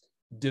this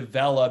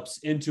develops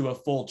into a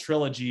full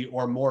trilogy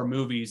or more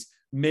movies,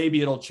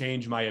 maybe it'll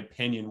change my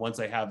opinion once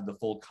I have the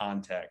full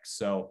context.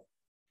 So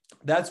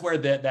that's where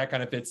that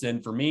kind of fits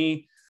in for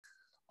me.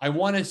 I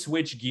want to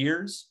switch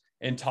gears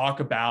and talk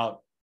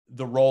about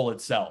the role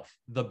itself,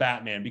 the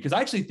Batman, because I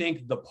actually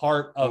think the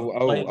part of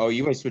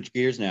you want to switch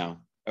gears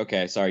now?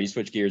 Okay, sorry, you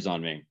switched gears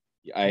on me.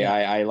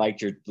 I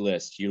liked your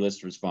list. Your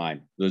list was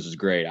fine. This was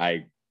great.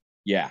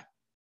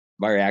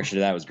 My reaction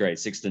to that was great.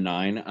 6 to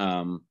 9.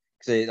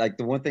 Because like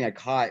the one thing I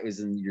caught was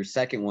in your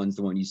second one's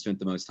the one you spent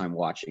the most time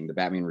watching, the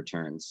Batman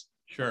Returns.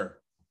 Sure.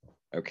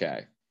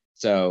 Okay,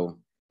 so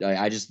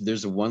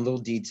there's one little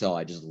detail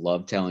I just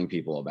love telling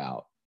people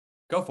about.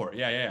 Go for it.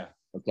 Yeah.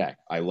 Okay,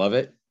 I love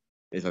it.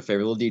 It's my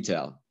favorite little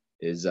detail.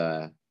 Do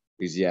you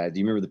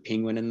remember the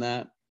penguin in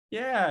that?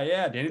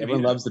 Yeah.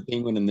 Everyone loves the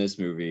penguin in this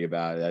movie.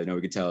 I know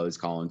we could tell it's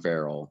Colin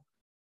Farrell,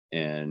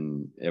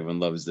 and everyone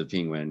loves the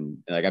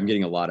penguin. Like, I'm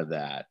getting a lot of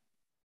that.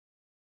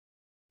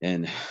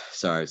 And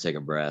sorry, take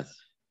a breath.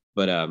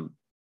 But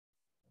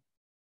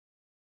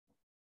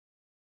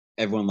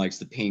everyone likes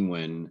the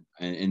penguin,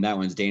 and that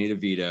one's Danny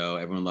DeVito.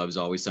 Everyone loves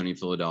Always Sunny in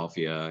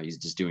Philadelphia. He's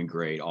just doing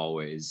great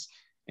always.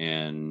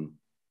 And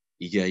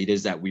he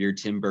does that weird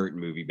Tim Burton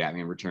movie,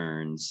 Batman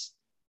Returns.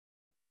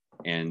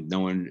 And no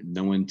one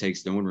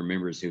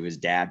remembers who his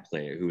dad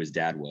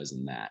was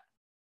in that.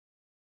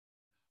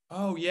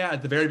 Oh yeah,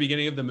 at the very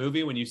beginning of the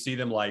movie when you see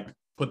them like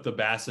put the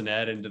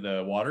bassinet into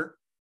the water.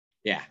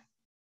 Yeah.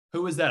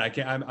 Who was that?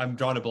 I'm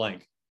drawing a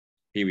blank.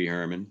 Pee Wee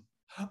Herman.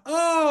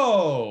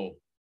 Oh,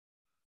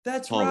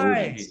 that's Paul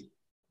right. Rubens.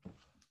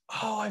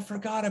 Oh, I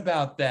forgot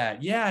about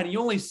that. Yeah, and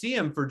you only see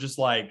him for just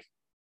like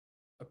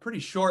a pretty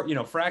short,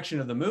 fraction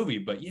of the movie.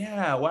 But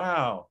yeah,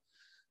 wow.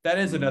 That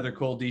is another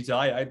cool detail.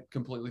 I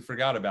completely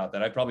forgot about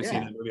that. I've probably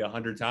seen the movie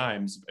 100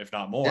 times, if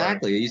not more.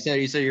 Exactly. You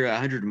said you're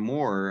 100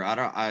 more.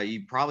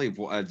 You probably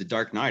The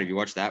Dark Knight. Have you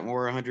watched that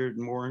 100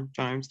 more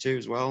times too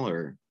as well,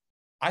 or?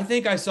 I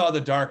think I saw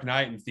The Dark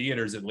Knight in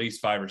theaters at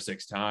least 5 or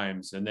 6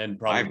 times, and then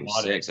probably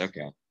bought 6. it.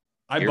 Okay.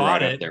 I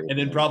bought it and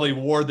then probably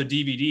wore the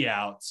DVD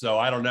out. So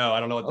I don't know. I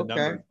don't know what the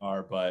numbers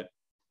are, but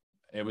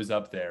it was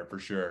up there for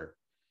sure.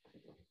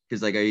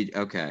 because like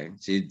okay,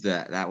 see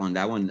that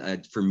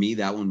one for me,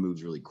 that one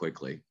moves really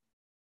quickly.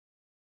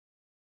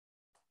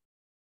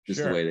 Just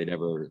the Sure. way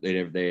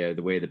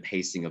the way the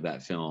pacing of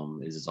that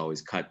film is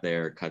always cut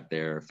there,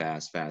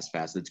 fast, fast,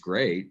 fast. It's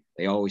great.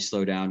 They always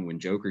slow down when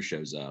Joker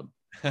shows up.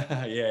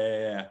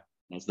 Yeah.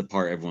 That's the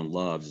part everyone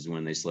loves, is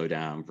when they slow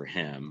down for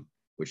him,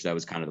 which that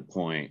was kind of the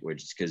point,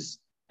 which is because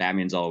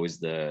Batman's always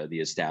the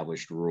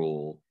established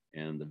rule,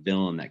 and the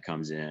villain that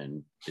comes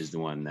in is the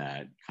one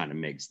that kind of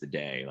makes the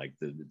day, like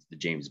the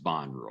James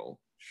Bond rule.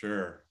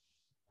 Sure.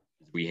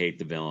 We hate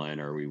the villain,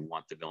 or we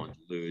want the villain to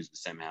lose, but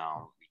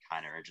somehow we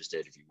kind of are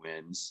interested if he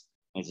wins.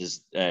 It's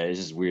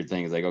just weird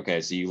things. Like,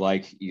 okay, so you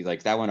like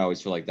that one. I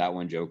always feel like that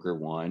one Joker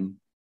won.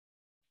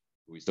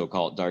 We still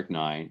call it Dark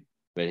Knight,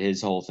 but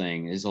his whole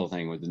thing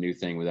with the new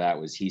thing with that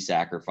was he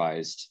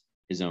sacrificed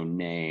his own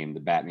name, the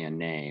Batman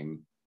name,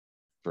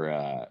 for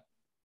to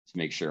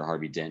make sure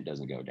Harvey Dent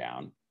doesn't go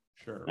down.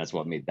 Sure. That's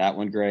what made that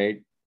one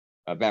great.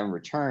 Batman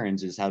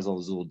Returns has all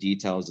those little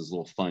details, those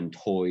little fun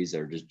toys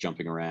that are just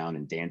jumping around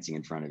and dancing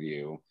in front of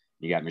you.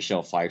 You got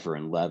Michelle Pfeiffer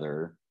in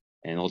leather,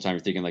 and the whole time you're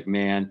thinking like,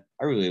 man,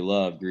 I really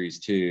love Grease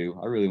 2.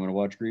 I really want to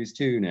watch Grease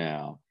 2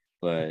 now.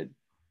 But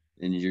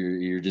and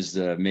you're just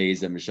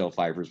amazed at Michelle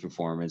Pfeiffer's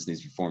performance,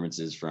 these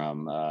performances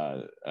from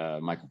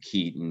Michael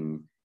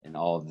Keaton and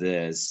all of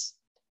this.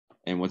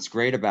 And what's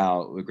great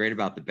about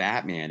the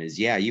Batman is,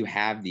 yeah, you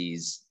have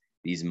these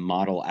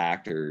model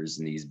actors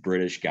and these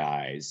British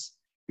guys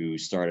who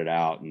started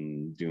out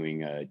and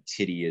doing a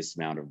tedious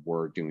amount of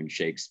work doing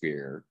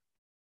Shakespeare,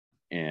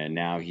 and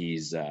now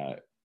he's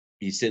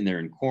sitting there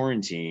in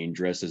quarantine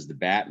dressed as the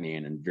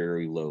Batman in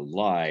very low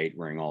light,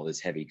 wearing all this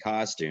heavy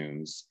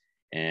costumes.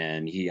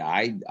 And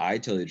I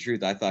tell you the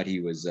truth, I thought he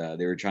was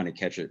they were trying to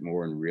catch it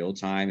more in real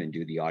time and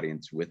do the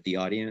audience with the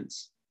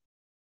audience,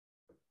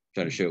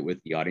 try to show it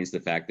with the audience, the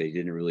fact that he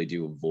didn't really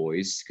do a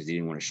voice because he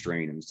didn't want to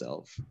strain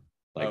himself,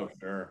 like, oh,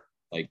 sure,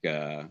 like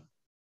kind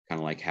of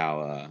like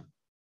how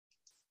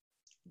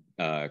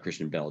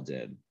Christian Bell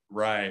did.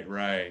 Right.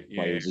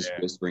 Yeah, he was just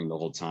whispering the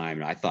whole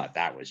time, and I thought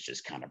that was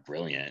just kind of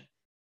brilliant.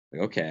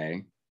 Like,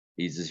 okay,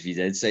 if he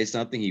did say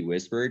something, he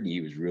whispered, and he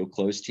was real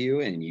close to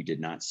you, and you did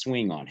not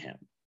swing on him.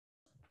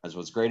 That's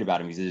what's great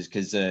about him,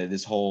 because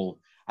this whole,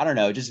 I don't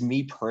know, just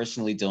me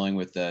personally dealing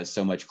with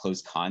so much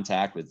close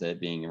contact with it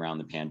being around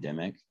the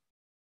pandemic,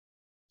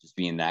 just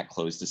being that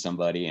close to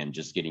somebody and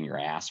just getting your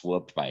ass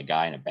whooped by a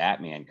guy in a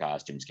Batman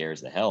costume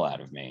scares the hell out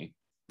of me.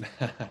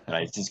 But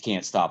I just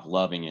can't stop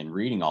loving and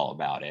reading all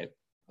about it.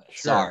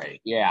 Sure.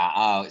 Sorry.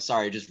 Yeah.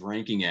 Sorry. Just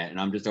ranking it. And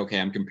I'm just, okay,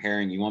 I'm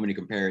comparing. You want me to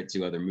compare it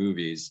to other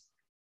movies?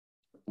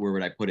 Where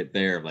would I put it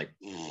there? Like,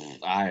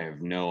 I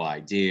have no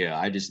idea.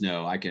 I just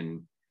know I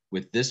can,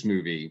 with this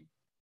movie,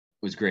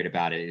 what's great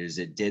about it is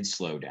it did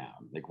slow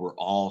down. Like, we're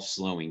all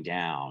slowing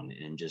down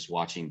and just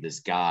watching this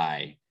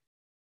guy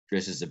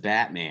dressed as a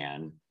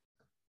Batman,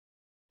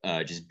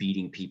 just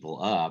beating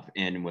people up.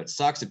 And what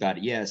sucks about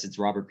it, yes, it's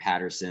Robert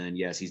Pattinson.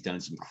 Yes, he's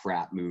done some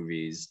crap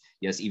movies.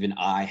 Yes, even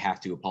I have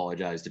to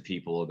apologize to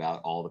people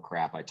about all the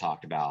crap I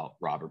talked about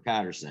Robert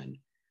Pattinson.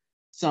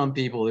 Some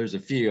people, there's a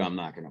few I'm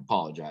not going to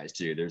apologize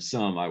to. There's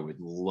some I would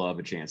love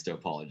a chance to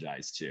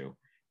apologize to,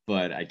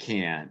 but I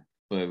can't.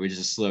 But we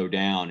just slow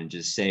down and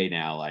just say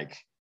now, like,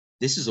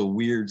 this is a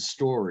weird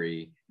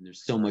story, and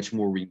there's so much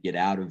more we can get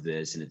out of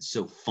this, and it's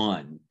so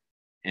fun.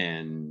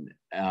 And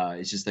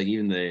it's just like,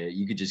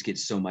 you could just get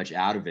so much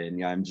out of it.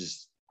 And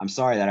I'm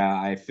sorry that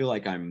I feel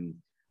like I'm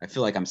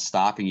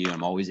stopping you.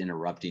 I'm always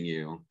interrupting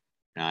you.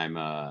 And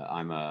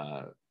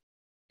I'm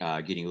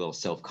getting a little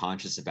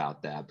self-conscious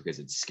about that because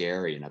it's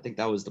scary. And I think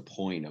that was the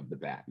point of the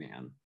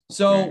Batman.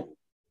 So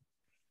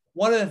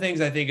one of the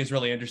things I think is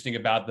really interesting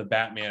about the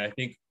Batman, I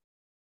think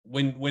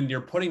when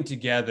you're putting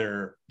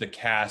together the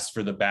cast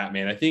for the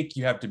Batman, I think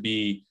you have to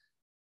be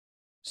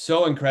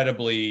so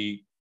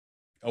incredibly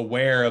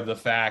aware of the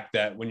fact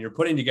that when you're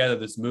putting together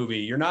this movie,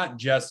 you're not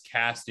just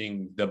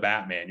casting the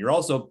Batman.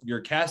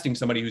 You're casting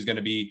somebody who's going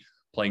to be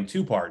playing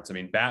two parts. I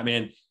mean,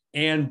 Batman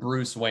and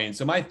Bruce Wayne.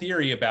 So my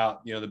theory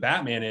about, the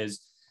Batman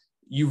is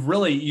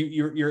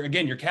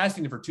you're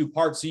casting it for two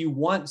parts. So you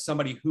want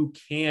somebody who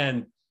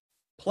can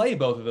play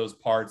both of those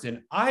parts.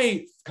 And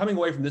coming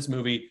away from this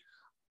movie,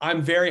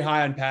 I'm very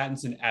high on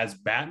Pattinson as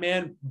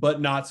Batman,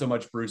 but not so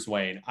much Bruce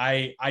Wayne.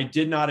 I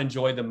did not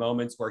enjoy the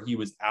moments where he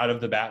was out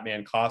of the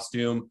Batman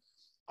costume.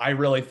 I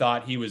really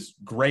thought he was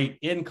great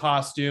in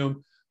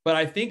costume, but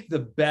I think the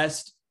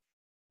best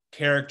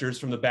characters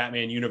from the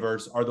Batman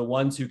universe are the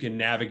ones who can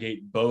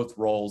navigate both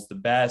roles the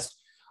best.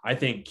 I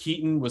think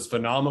Keaton was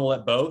phenomenal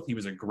at both. He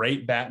was a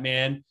great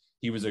Batman.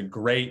 He was a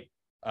great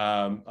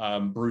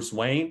Bruce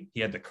Wayne.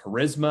 He had the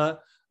charisma.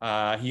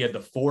 He had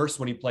the force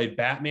when he played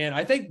Batman.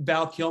 I think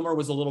Val Kilmer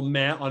was a little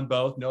meh on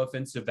both. No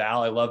offense to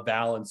Val. I love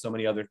Val and so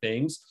many other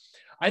things.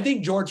 I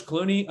think George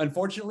Clooney,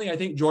 unfortunately,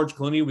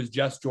 was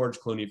just George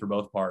Clooney for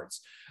both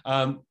parts.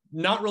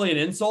 Not really an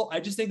insult.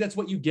 I just think that's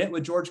what you get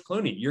with George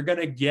Clooney. You're going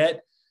to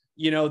get,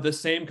 the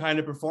same kind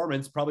of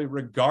performance, probably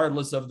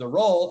regardless of the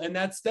role. And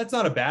that's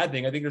not a bad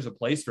thing. I think there's a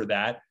place for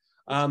that.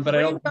 What's But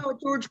I great don't.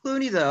 about George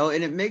Clooney, though,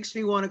 and it makes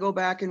me want to go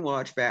back and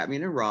watch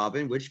Batman and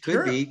Robin, which could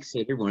Sure. be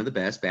considered one of the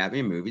best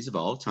Batman movies of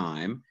all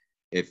time.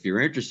 If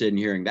you're interested in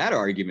hearing that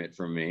argument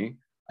from me,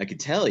 I could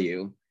tell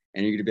you,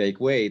 and you're gonna be like,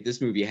 "Wait,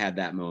 this movie had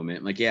that moment."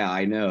 I'm like, yeah,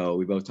 I know.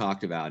 We both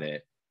talked about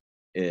it.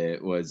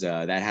 It was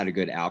that had a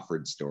good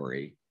Alfred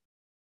story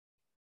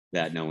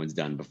that no one's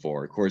done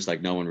before. Of course,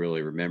 like no one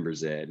really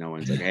remembers it. No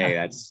one's like, "Hey,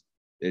 that's."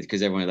 It's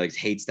because everyone like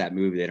hates that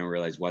movie. They don't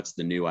realize what's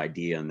the new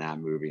idea in that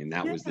movie, and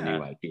that was the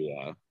new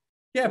idea.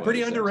 Yeah,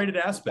 pretty Was underrated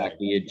aspect.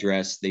 they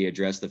addressed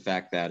the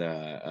fact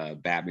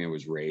that Batman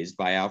was raised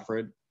by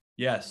Alfred.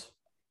 Yes.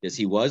 Yes,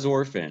 he was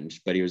orphaned,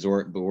 but he was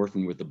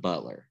orphaned with the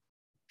butler.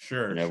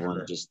 Sure. And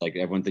everyone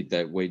everyone think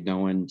that way. No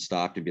one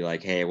stopped to be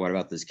like, "Hey, what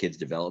about this kid's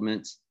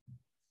development?"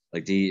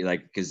 Like,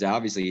 because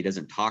obviously he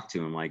doesn't talk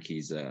to him like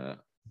he's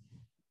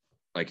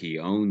like he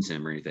owns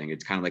him or anything.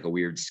 It's kind of like a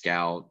weird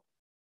scout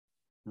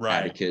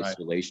Atticus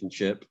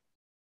relationship.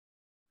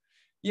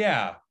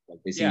 Yeah. Like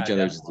they see each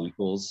other as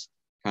equals,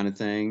 kind of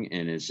thing,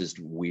 and it's just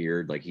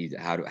weird. Like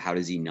how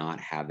does he not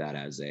have that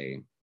as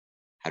an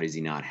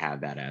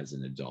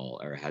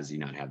adult, or has he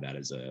not have that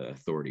as an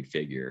authority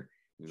figure?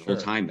 The whole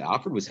time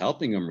Alfred was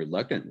helping him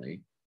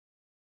reluctantly.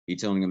 He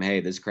telling him, "Hey,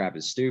 this crap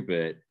is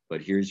stupid,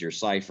 but here's your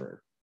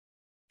cipher."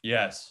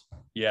 Yes.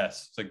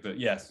 It's like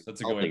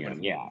that's a good way to put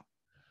it. Yeah.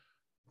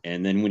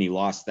 And then when he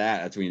lost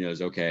that, that's when he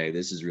knows, okay,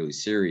 this is really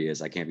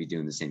serious. I can't be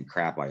doing the same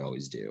crap I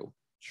always do.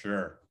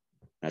 Sure.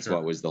 That's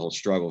what was the whole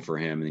struggle for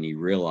him. And then he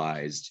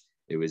realized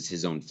it was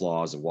his own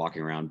flaws of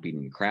walking around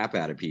beating the crap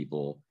out of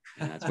people.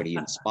 And that's what he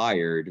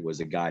inspired,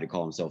 was a guy to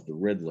call himself the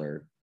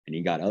Riddler. And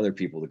he got other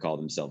people to call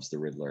themselves the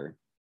Riddler.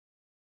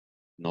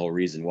 And the whole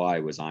reason why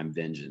was, I'm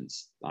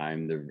vengeance.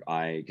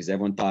 Because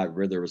everyone thought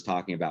Riddler was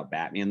talking about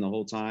Batman the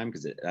whole time.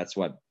 Because that's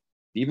what,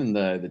 even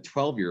the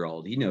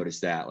 12-year-old, he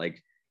noticed that,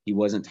 like, he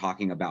wasn't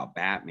talking about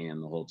Batman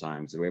the whole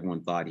time. So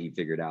everyone thought he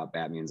figured out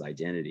Batman's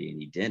identity,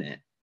 and he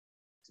didn't.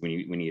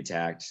 When he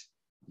attacked,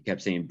 he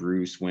kept saying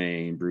Bruce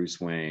Wayne,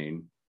 Bruce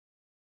Wayne.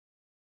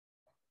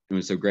 It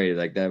was so great.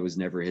 Like, that was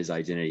never his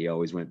identity. He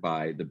always went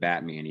by the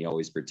Batman. He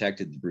always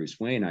protected the Bruce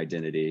Wayne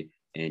identity,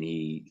 and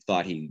he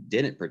thought he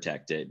didn't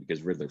protect it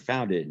because Riddler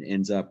found it, and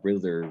ends up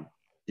Riddler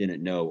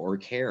didn't know or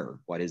care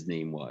what his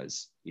name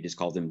was. He just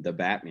called him the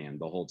Batman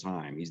the whole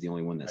time. He's the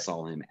only one that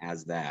saw him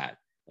as that.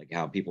 Like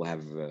how people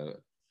have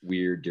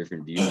weird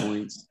different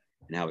viewpoints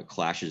and how it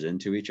clashes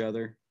into each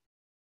other.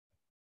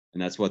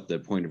 And that's what the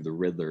point of the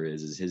Riddler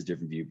is his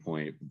different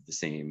viewpoint, the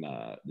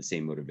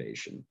same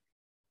motivation.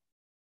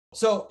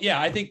 So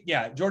I think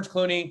George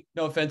Clooney,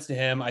 no offense to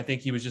him, I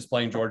think he was just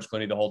playing George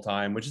Clooney the whole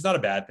time, which is not a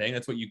bad thing.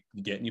 That's what you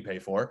get and you pay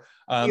for.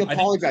 He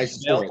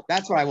apologizes for it.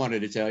 That's what I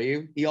wanted to tell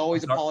you. He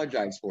always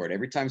apologized for it.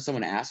 Every time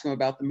someone asked him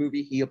about the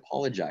movie, he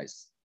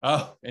apologized.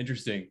 Oh,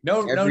 interesting.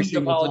 No need to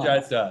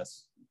apologize to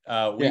us.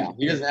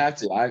 He doesn't have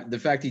to. The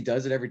fact he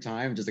does it every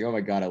time, I'm just like, oh my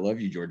God, I love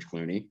you, George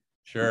Clooney.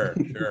 Sure.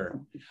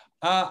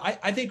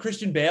 I think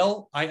Christian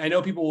Bale, I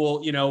know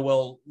people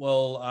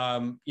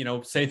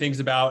will say things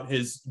about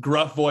his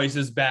gruff voice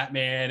as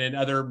Batman and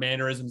other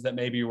mannerisms that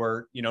maybe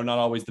were, not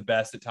always the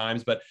best at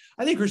times, but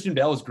I think Christian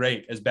Bale was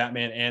great as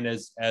Batman and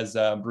as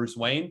Bruce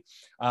Wayne.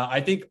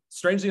 I think,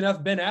 strangely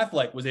enough, Ben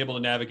Affleck was able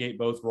to navigate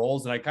both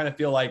roles. And I kind of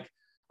feel like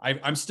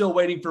I'm still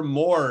waiting for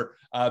more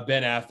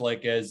Ben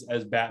Affleck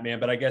as Batman,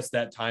 but I guess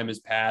that time has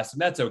passed,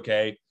 and that's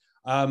okay.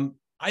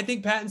 I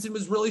think Pattinson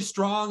was really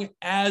strong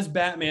as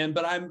Batman,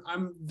 but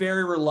I'm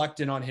very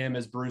reluctant on him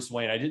as Bruce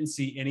Wayne. I didn't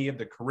see any of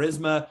the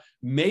charisma.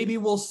 Maybe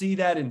we'll see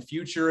that in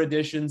future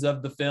editions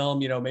of the film,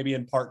 maybe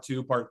in part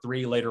 2, part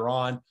 3 later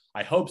on.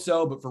 I hope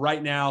so, but for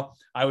right now,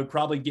 I would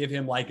probably give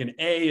him like an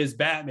A as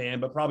Batman,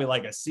 but probably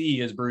like a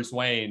C as Bruce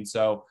Wayne.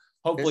 So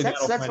hopefully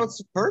that's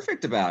what's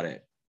perfect about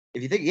it.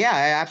 If you think,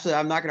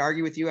 I'm not going to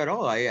argue with you at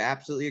all. I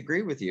absolutely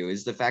agree with you.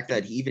 Is the fact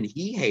that even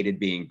he hated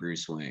being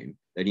Bruce Wayne,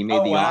 that he made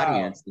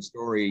audience, the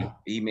story,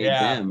 he made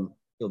them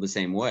feel the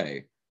same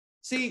way.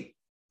 See,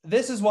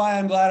 this is why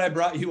I'm glad I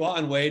brought you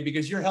on, Wade,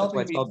 because you're helping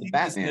me see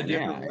this in a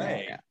different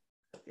way.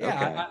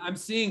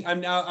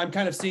 I'm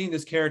kind of seeing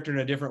this character in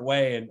a different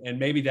way, and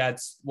maybe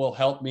that's will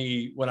help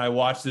me when I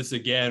watch this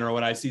again, or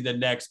when I see the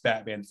next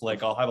Batman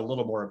flick. I'll have a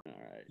little more. All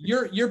right.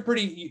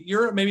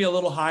 You're maybe a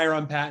little higher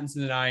on Pattinson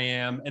than I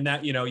am, and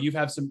that you've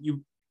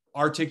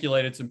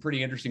articulated some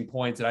pretty interesting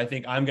points that I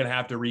think I'm going to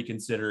have to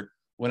reconsider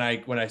when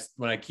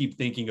I keep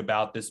thinking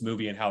about this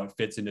movie and how it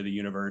fits into the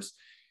universe.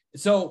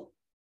 So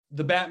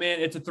the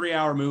Batman, it's a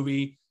 3-hour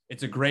movie.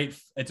 It's a great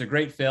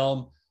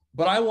film.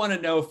 But I want to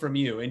know from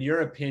you, in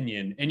your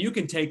opinion, and you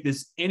can take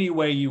this any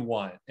way you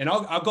want. And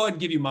I'll go ahead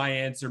and give you my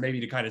answer, maybe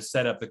to kind of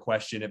set up the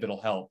question if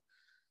it'll help.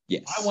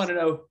 Yes. I want to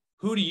know,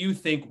 who do you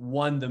think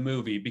won the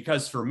movie?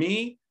 Because for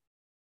me,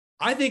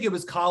 I think it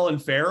was Colin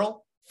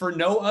Farrell, for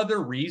no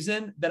other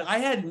reason that I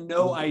had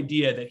no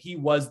idea that he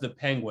was the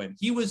Penguin.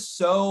 He was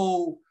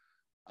so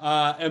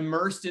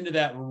immersed into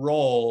that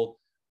role.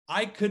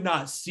 I could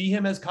not see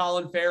him as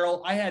Colin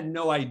Farrell. I had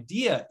no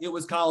idea it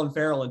was Colin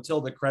Farrell until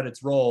the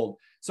credits rolled.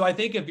 So I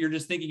think if you're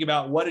just thinking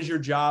about what is your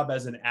job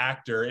as an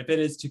actor, if it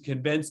is to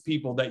convince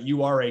people that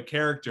you are a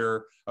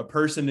character, a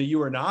person that you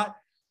are not,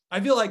 I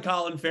feel like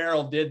Colin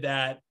Farrell did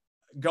that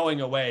going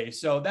away.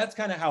 So that's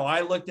kind of how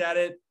I looked at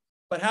it.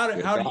 But how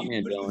do Batman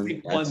you villain.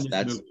 think won this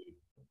movie?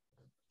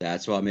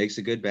 That's what makes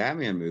a good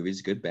Batman movie. It's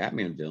a good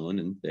Batman villain.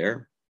 And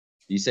there,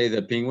 you say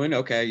the Penguin.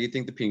 Okay, you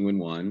think the Penguin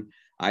won.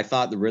 I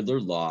thought the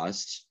Riddler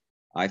lost.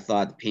 I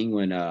thought the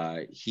Penguin,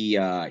 he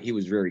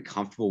was very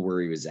comfortable where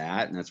he was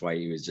at, and that's why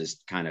he was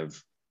just kind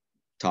of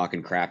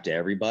talking crap to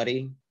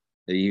everybody.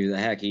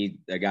 The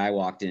guy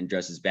walked in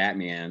dressed as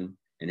Batman,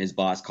 and his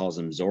boss calls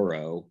him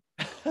Zorro.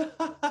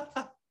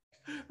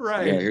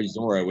 Right. Yeah, here's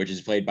Zorro, which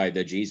is played by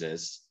the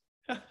Jesus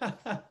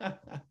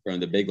from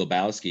The Big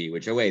Lebowski.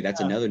 Which, oh wait,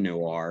 that's another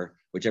noir.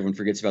 Which everyone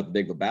forgets about The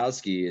Big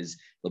Lebowski is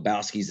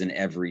Lebowski's in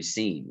every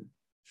scene.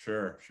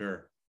 Sure.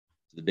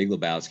 The Big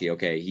Lebowski,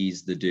 okay,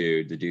 he's the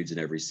dude. The dude's in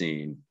every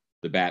scene.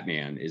 The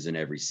Batman is in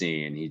every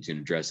scene. He's going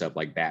to dress up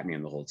like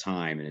Batman the whole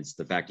time. And it's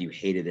the fact you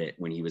hated it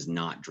when he was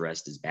not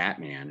dressed as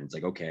Batman. It's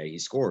like, okay, he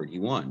scored. He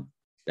won.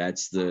 That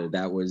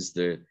was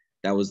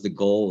the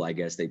goal, I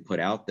guess, they put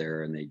out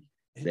there, and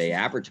they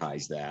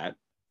advertised that.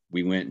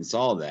 We went and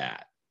saw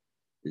that.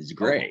 It's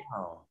great. Oh,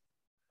 wow.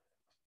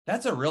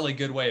 That's a really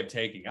good way of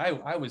taking.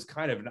 I was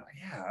kind of,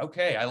 yeah,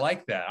 okay. I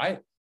like that. I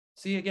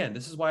see, again,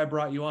 this is why I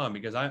brought you on,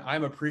 because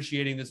I'm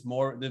appreciating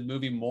the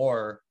movie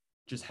more,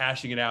 just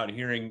hashing it out and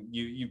hearing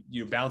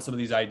you bounce some of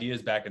these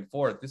ideas back and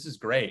forth. This is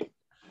great.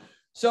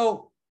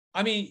 So,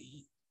 I mean,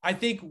 I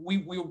think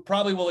we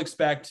probably will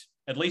expect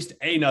at least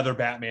another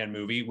Batman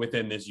movie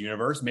within this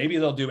universe. Maybe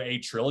they'll do a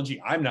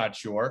trilogy. I'm not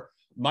sure.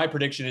 My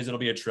prediction is it'll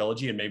be a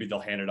trilogy, and maybe they'll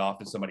hand it off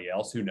to somebody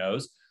else. Who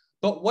knows?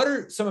 But what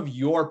are some of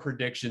your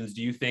predictions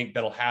do you think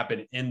that'll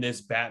happen in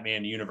this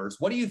Batman universe?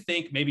 What do you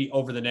think maybe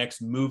over the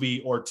next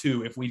movie or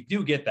two, if we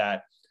do get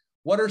that,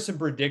 what are some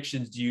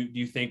predictions do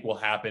you think will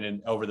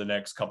happen over the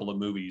next couple of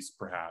movies,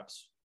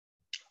 perhaps?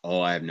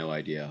 Oh, I have no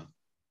idea.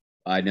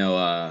 I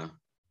know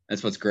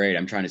that's what's great.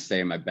 I'm trying to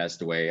stay in my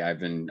best way. I've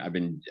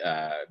been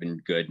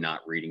good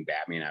not reading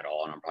Batman at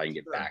all, and I'm probably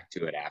gonna get back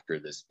to it after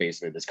this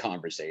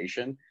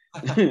conversation.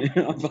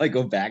 I'll probably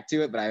go back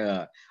to it,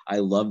 but I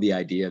love the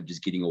idea of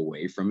just getting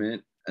away from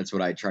it. That's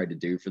what I tried to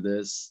do for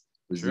this,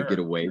 was to get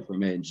away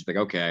from it and just like,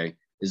 okay,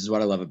 this is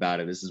what I love about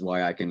it. This is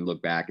why I can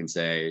look back and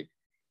say,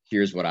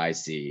 here's what I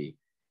see.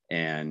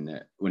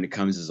 And when it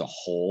comes as a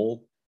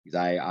whole, because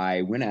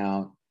I went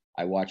out,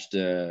 I watched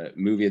a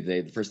movie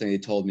the first thing they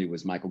told me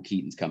was Michael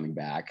Keaton's coming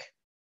back.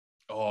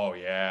 Oh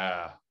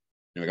yeah.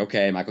 And I'm like,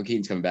 okay, Michael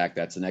Keaton's coming back.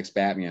 That's the next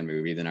Batman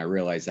movie. Then I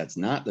realized that's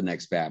not the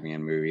next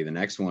Batman movie. The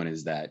next one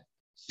is that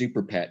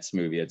Super Pets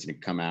movie that's going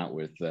to come out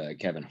with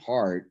Kevin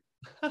Hart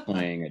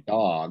playing a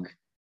dog,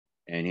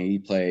 and he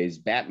plays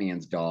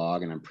Batman's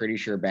dog, and I'm pretty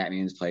sure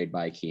Batman's played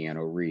by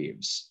Keanu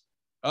Reeves.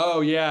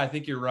 Oh yeah, I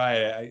think you're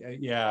right.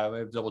 I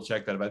have double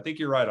checked that, but I think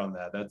you're right on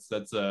that.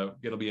 That's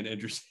it'll be an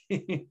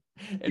interesting.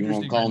 You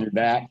want to call me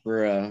back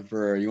for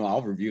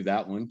I'll review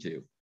that one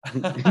too.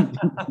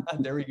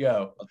 There we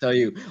go. I'll tell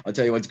you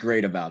what's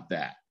great about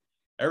that.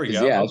 There we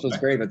go. Yeah, that's what's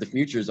great about the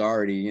future's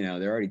already,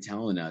 they're already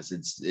telling us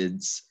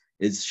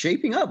it's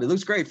shaping up. It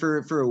looks great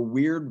for a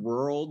weird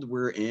world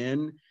we're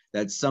in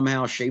that's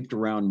somehow shaped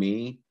around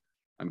me.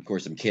 Of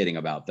course, I'm kidding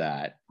about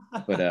that.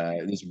 But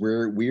this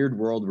weird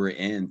world we're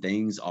in,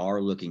 things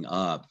are looking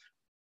up,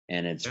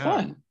 and it's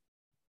fun.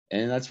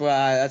 And that's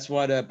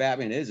what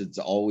Batman is. It's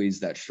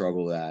always that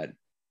struggle,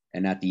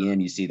 and at the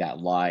end you see that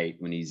light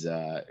when he's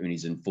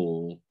in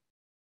full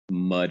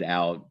mud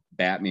out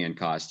Batman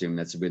costume.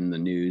 That's been the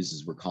news,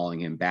 is we're calling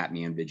him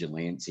Batman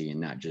Vigilante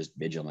and not just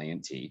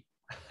Vigilante.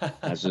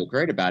 That's what's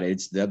great about it.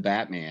 It's the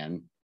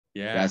Batman.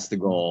 Yeah, that's the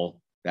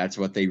goal. That's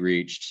what they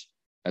reached.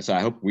 That's what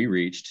I hope we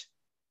reached,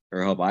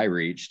 or hope I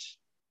reached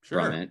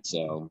from it.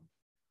 So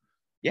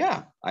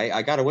yeah,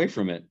 I got away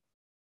from it.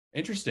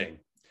 Interesting.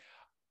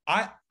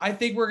 I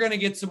think we're going to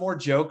get some more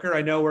Joker.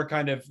 I know we're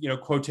kind of,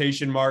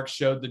 quotation marks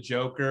showed the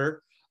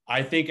Joker.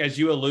 I think, as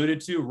you alluded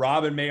to,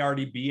 Robin may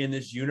already be in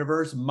this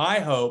universe. My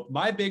hope,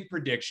 my big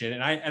prediction,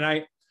 and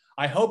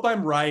I hope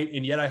I'm right,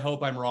 and yet I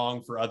hope I'm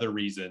wrong for other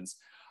reasons.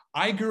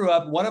 I grew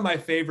up, one of my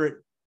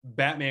favorite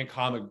Batman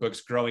comic books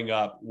growing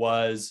up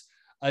was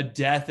A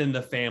Death in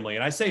the Family.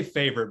 And I say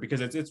favorite because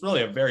it's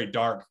really a very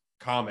dark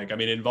comic. I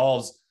mean, it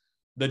involves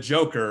the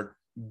Joker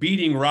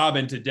beating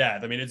Robin to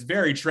death. I mean, it's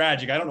very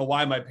tragic. I don't know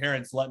why my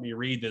parents let me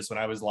read this when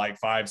I was like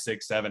 5,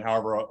 6, 7,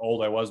 however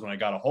old I was when I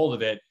got a hold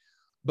of it.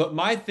 But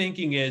my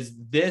thinking is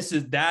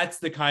that's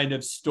the kind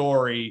of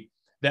story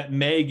that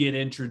may get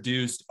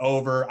introduced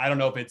over. I don't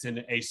know if it's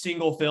in a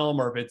single film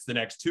or if it's the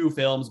next 2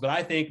 films, but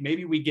I think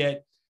maybe we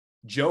get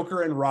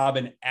Joker and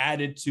Robin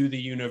added to the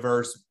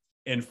universe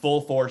in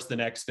full force the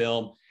next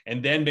film.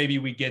 And then maybe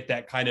we get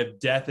that kind of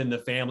death in the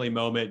family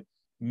moment.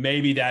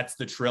 Maybe that's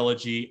the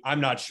trilogy. I'm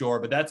not sure,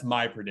 but that's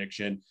my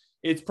prediction.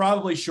 It's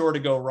probably sure to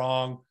go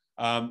wrong.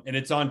 And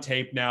it's on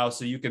tape now,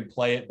 so you can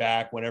play it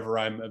back whenever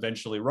I'm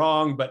eventually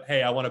wrong. But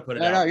hey, I want to put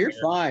it out. No, you're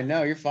fine.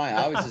 No, you're fine.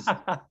 I was just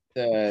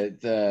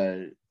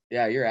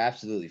yeah, you're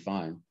absolutely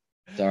fine.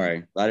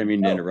 Sorry, I didn't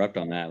mean to interrupt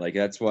on that. Like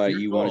that's what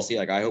you want to see.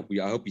 Like I hope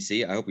you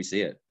see it. I hope we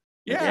see it.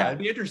 Like, yeah, it'd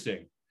be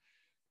interesting.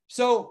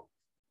 So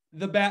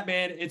the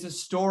Batman, it's a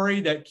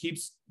story that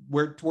keeps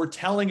we're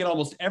telling it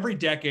almost every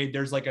decade.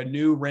 There's like a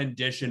new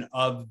rendition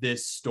of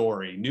this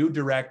story, new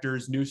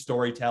directors, new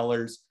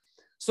storytellers.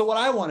 So what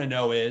I want to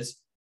know is,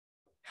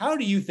 how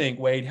do you think,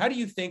 Wade, how do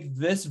you think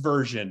this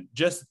version,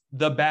 just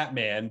the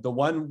Batman, the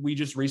one we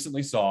just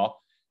recently saw,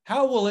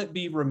 how will it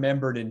be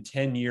remembered in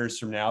 10 years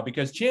from now?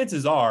 Because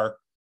chances are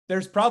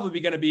there's probably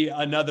going to be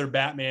another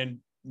Batman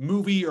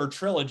movie or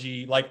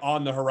trilogy like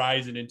on the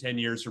horizon in 10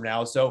 years from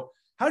now. So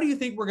how do you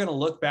think we're going to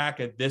look back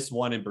at this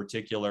one in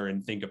particular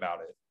and think about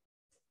it?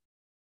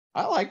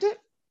 I liked it.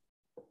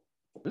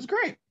 It was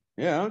great.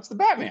 You know, it's the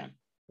Batman.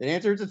 It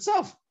answers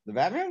itself. The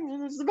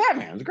Batman, it's the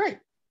Batman. It's great.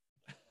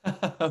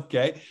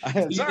 Okay.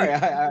 I'm sorry.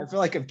 I feel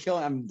like I'm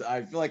killing.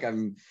 I feel like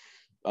I'm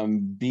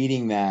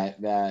beating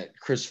that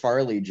Chris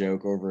Farley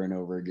joke over and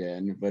over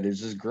again, but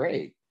it's just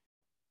great.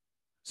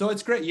 So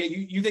it's great. Yeah,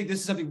 you think this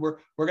is something we're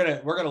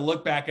gonna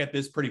look back at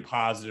this pretty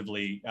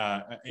positively.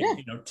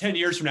 You know, 10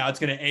 years from now, it's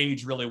gonna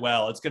age really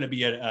well. It's gonna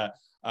be a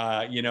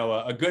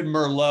good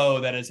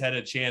Merlot that has had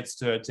a chance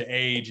to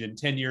age, and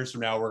 10 years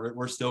from now,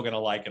 we're still gonna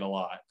like it a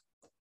lot.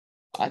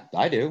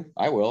 I do.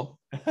 I will.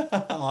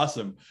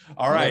 Awesome.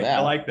 All right,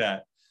 I like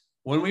that.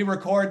 When we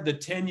record the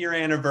 10-year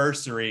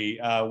anniversary,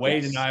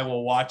 Wade and I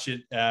will watch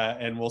it,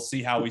 and we'll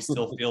see how we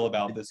still feel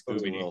about this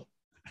movie.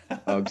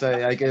 Oh, so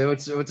like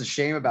what's a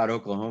shame about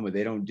Oklahoma?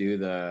 They don't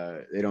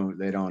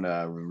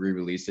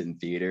re-release it in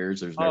theaters.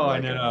 There's never I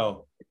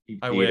know.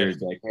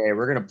 Theaters like, hey,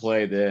 we're gonna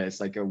play this.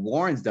 Like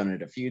Warren's done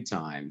it a few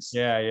times.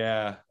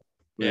 Yeah.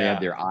 When they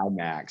had their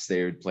IMAX,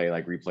 they would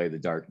replay The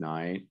Dark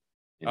Knight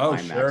in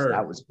IMAX. Sure.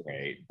 That was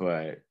great.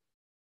 But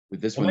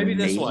with this one, maybe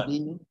this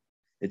one,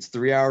 it's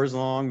 3 hours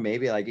long.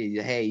 Maybe like,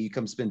 hey, you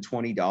come spend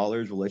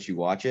 $20, we'll let you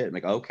watch it. I'm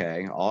like,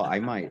 okay, I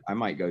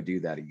might go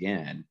do that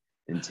again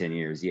in 10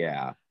 years.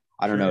 Yeah.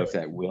 I don't know if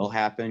that will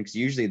happen, because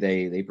usually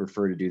they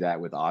prefer to do that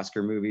with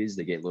Oscar movies.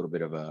 They get a little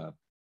bit of a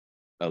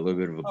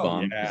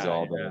bump because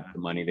all the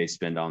money they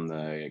spend on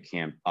the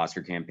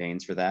Oscar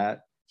campaigns for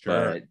that.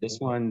 Sure. But this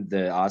one,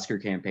 the Oscar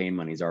campaign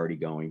money is already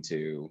going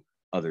to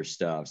other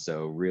stuff.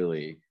 So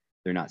really,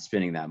 they're not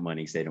spending that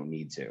money because they don't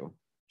need to.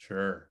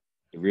 Sure.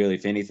 Really,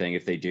 if anything,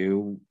 if they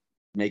do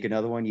make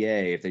another one,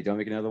 yay. If they don't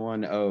make another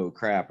one, oh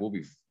crap,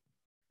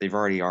 they've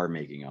already are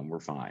making them. We're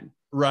fine.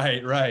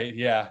 Right.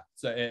 Yeah.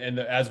 So, and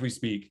as we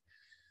speak.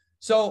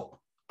 So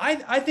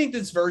I think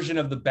this version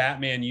of the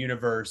Batman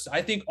universe,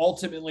 I think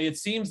ultimately it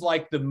seems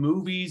like the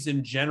movies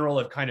in general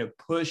have kind of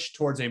pushed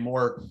towards a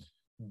more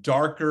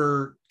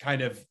darker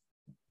kind of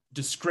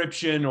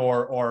description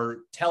or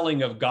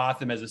telling of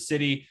Gotham as a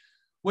city,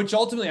 which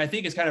ultimately I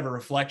think is kind of a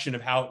reflection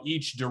of how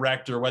each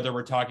director, whether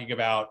we're talking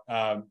about,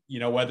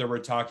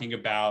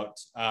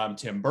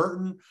 Tim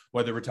Burton,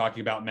 whether we're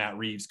talking about Matt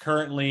Reeves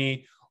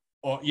currently,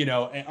 or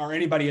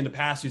anybody in the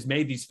past who's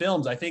made these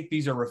films, I think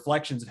these are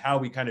reflections of how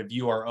we kind of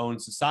view our own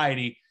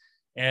society.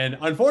 And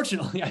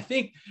unfortunately, I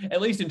think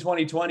at least in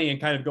 2020 and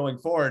kind of going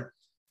forward,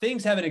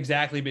 things haven't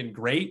exactly been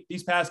great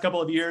these past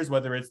couple of years,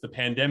 whether it's the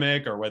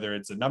pandemic or whether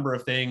it's a number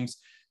of things.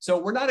 So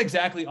we're not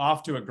exactly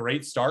off to a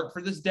great start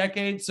for this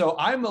decade. So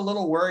I'm a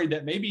little worried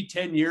that maybe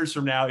 10 years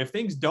from now, if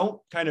things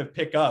don't kind of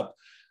pick up,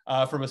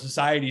 from a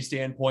society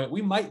standpoint,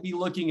 we might be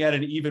looking at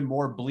an even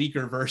more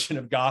bleaker version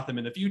of Gotham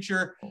in the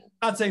future.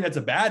 Not saying that's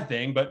a bad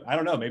thing, but I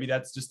don't know. Maybe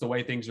that's just the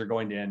way things are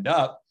going to end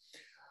up.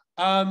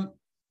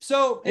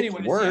 So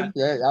anyway,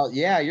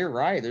 yeah, you're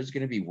right. There's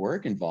going to be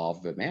work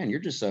involved, but man,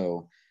 you're just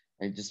so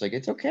it's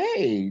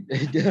okay.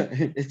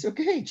 It's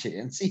okay,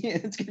 Chancey.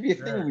 It's going to be a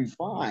thing. We'll be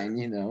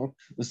fine,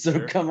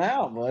 So come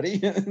out,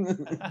 buddy.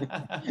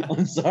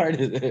 I'm sorry.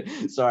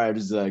 I'm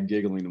just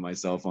giggling to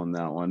myself on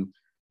that one.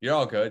 You're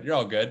all good.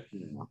 Yeah.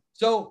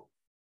 So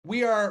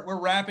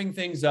we're wrapping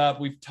things up.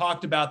 We've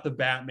talked about the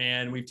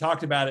Batman. We've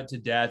talked about it to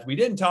death. We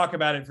didn't talk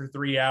about it for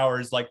 3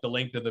 hours like the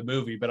length of the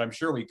movie, but I'm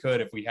sure we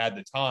could if we had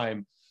the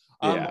time.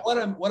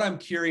 What I'm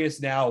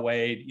curious now,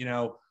 Wade,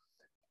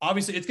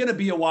 obviously it's going to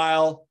be a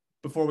while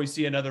before we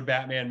see another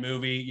Batman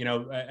movie,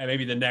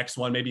 maybe the next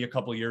one, maybe a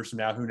couple of years from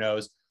now, who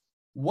knows?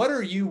 What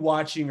are you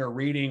watching or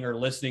reading or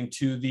listening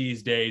to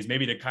these days,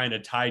 maybe to kind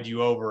of tide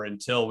you over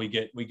until we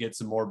get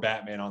some more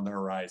Batman on the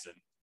horizon?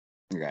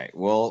 Right.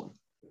 Well,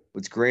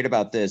 what's great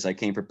about this, I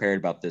came prepared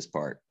about this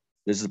part.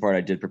 This is the part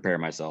I did prepare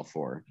myself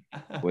for,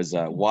 was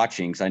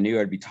watching, because I knew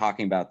I'd be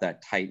talking about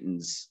that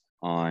Titans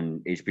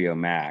on HBO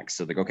Max.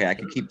 So like, okay, I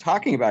could keep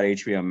talking about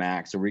HBO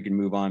Max, or we can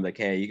move on. Like,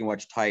 hey, you can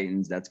watch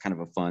Titans. That's kind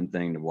of a fun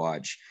thing to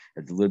watch.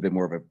 It's a little bit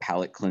more of a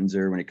palate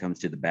cleanser when it comes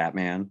to the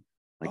Batman.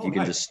 Like you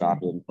can just stop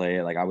it and play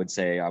it. Like I would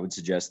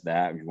suggest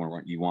that if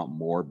you want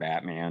more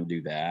Batman,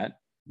 do that.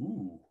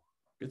 Ooh,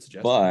 good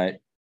suggestion. But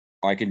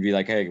I can be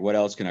like, hey, what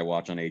else can I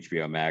watch on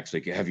HBO Max?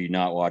 Like, have you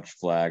not watched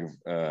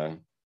Our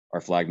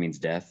Flag Means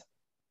Death?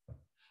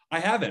 I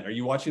haven't. Are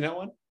you watching that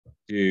one?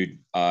 Dude,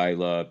 I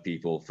love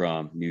people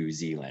from New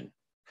Zealand.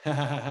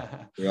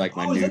 They're like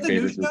my Oh, is new that the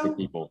new favorite group of show?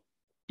 people.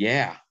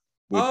 Yeah,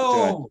 with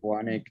Oh,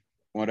 Twanik,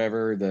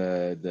 whatever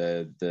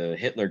the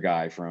Hitler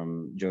guy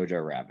from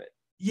Jojo Rabbit.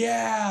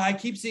 yeah. I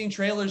keep seeing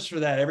trailers for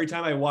that. Every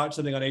time I watch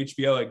something on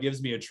HBO, it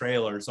gives me a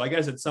trailer. So I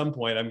guess at some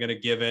point I'm going to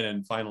give in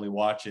and finally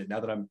watch it.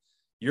 Now that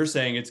you're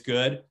saying it's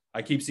good.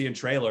 I keep seeing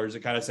trailers. It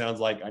kind of sounds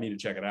like I need to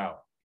check it out.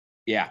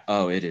 Yeah.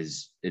 Oh, it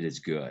is. It is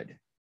good.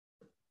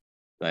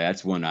 Like,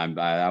 that's one I'm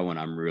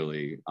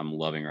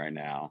loving right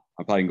now.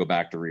 I'm probably gonna go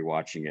back to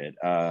rewatching it.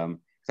 'Cause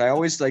I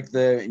always like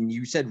and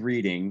you said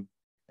reading,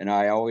 and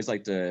I always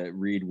like to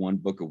read one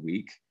book a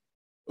week.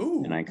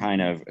 Ooh. And I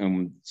kind of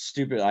am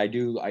stupid. I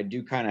do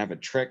kind of have a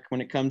trick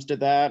when it comes to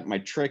that. My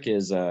trick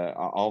is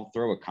I'll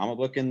throw a comic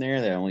book in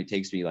there that only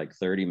takes me like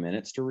 30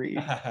 minutes to read.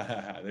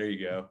 There you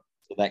go.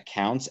 So that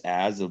counts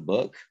as a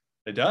book.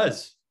 It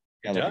does.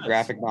 Yeah, It like a does.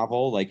 graphic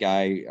novel. Like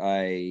I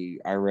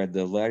read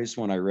the latest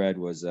one I read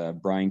was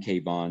Brian K.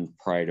 Vaughan's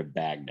Pride of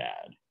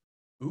Baghdad.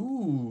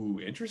 Ooh,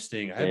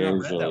 interesting. I have not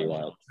There's read that really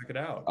one. I'll check it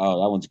out.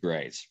 oh, that one's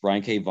great.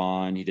 Brian K.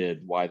 Vaughan, he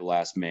did Why the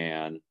Last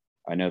Man.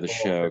 I know the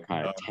Oh, show good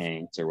kind of stuff.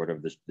 tanked or whatever.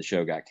 The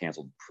show got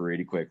canceled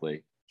pretty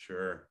quickly.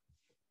 Sure.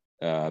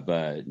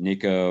 But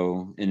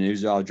Nico, and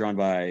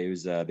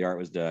the art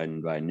was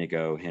done by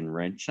Nico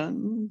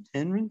Henriksen.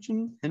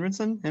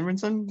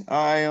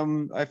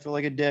 I feel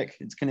like a dick.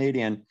 It's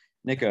Canadian.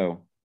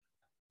 Nico.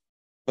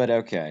 But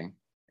okay.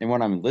 And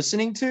what I'm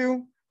listening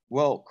to,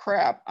 well,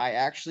 crap, I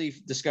actually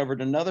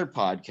discovered another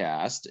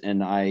podcast,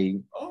 and I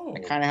Oh,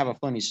 kind of have a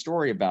funny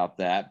story about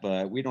that,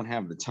 but we don't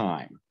have the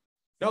time.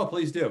 no,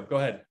 please do. Go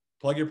ahead.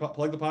 Plug the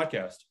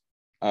podcast.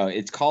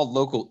 It's called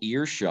Local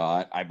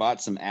Earshot. I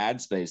bought some ad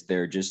space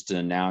there just to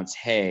announce,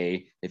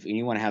 hey, if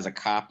anyone has a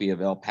copy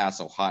of El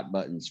Paso Hot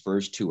Button's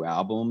first two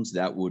albums,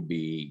 that would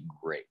be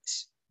great.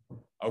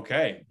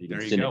 Okay, You there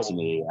can you send go. it to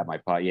me at my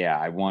pod. Yeah,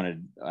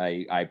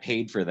 I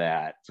paid for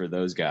that for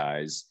those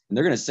guys, and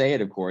they're gonna say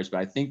it, of course, but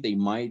I think they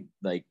might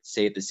like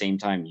say at the same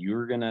time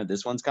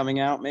this one's coming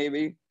out,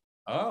 maybe.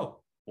 Oh,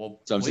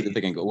 well, So I'm sitting please.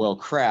 there thinking, well,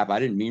 crap, I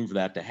didn't mean for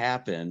that to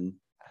happen.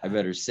 I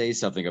better say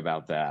something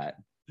about that.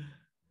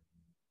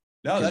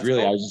 No, Because that's really,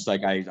 I cool. was just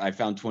like, I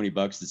found $20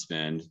 to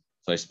spend.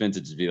 So I spent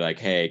it to be like,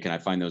 hey, can I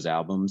find those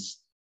albums?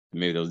 And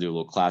maybe they'll do a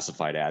little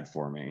classified ad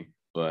for me.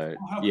 But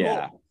Oh, how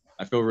yeah, cool.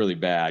 I feel really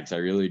bad because I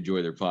really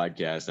enjoy their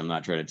podcast. I'm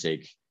not trying to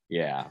take,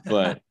 yeah,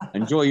 but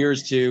enjoy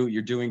yours too.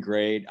 You're doing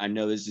great. I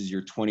know this is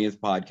your 20th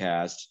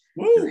podcast.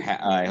 Woo!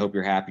 I hope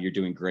you're happy. You're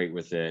doing great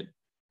with it.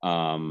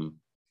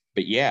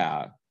 But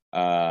yeah,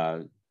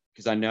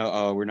 because I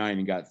know, we're not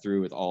even got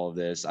through with all of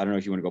this. I don't know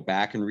if you want to go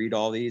back and read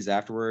all these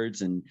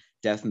afterwards. And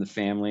Death in the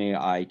Family,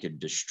 I could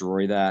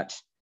destroy that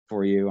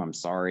for you. I'm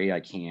sorry,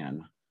 I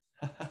can.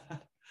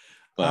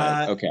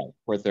 But okay,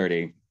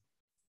 4:30.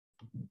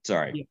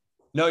 Sorry. Yeah.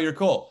 No, you're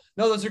cool.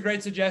 No, those are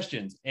great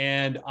suggestions,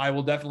 and I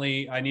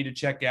need to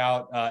check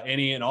out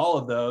any and all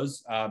of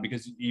those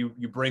because you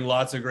bring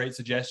lots of great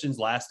suggestions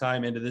last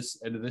time into this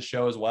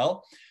show as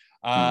well.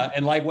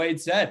 And like Wade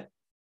said,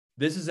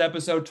 this is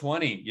episode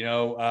 20.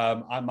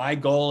 My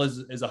goal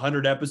is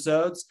 100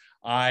 episodes.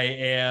 I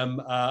am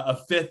a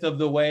fifth of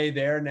the way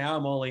there now.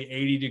 I'm only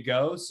 80 to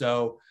go.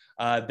 So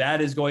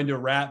that is going to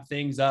wrap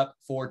things up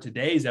for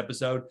today's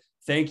episode.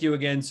 Thank you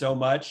again so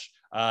much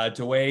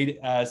to Wade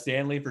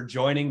Stanley for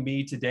joining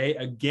me today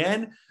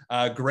again,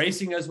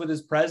 gracing us with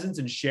his presence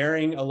and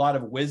sharing a lot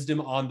of wisdom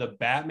on the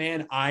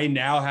Batman. I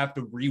now have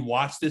to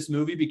rewatch this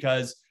movie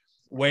because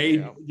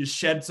Wade just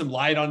shed some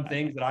light on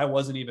things that I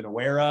wasn't even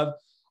aware of.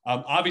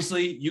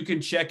 Obviously, you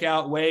can check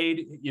out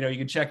Wade. You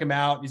can check him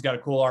out. He's got a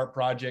cool art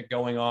project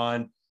going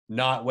on.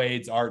 Not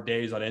Wade's Art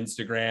Days on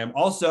Instagram.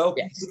 Also,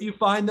 Yes. if you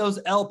find those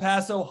El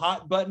Paso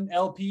Hot Button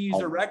LPs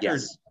or records,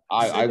 yes.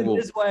 I send them will.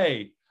 his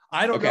way.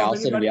 I don't Okay, know I'll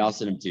if send them. anybody. I'll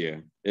send them to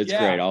you. It's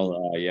Yeah.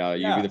 great.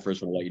 You'll be the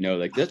first one to let you know.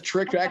 Like, this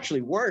trick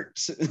actually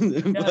works. But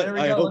there we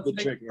I go. hope the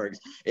trick works.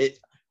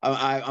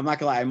 I'm not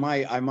gonna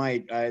lie. I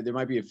might. There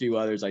might be a few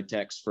others I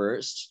text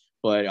first,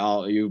 but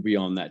you'll be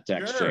on that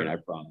text chain. I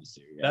promise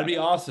you. Yeah. That'd be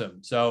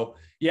awesome. So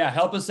yeah,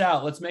 help us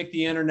out. Let's make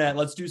the internet.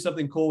 Let's do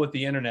something cool with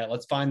the internet.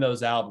 Let's find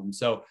those albums.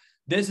 So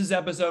this is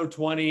episode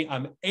 20.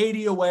 I'm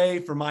 80 away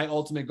from my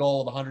ultimate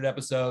goal of 100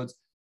 episodes.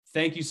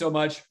 Thank you so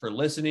much for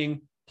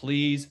listening.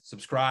 Please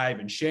subscribe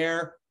and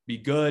share. Be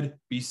good.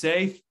 Be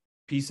safe.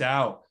 Peace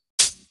out.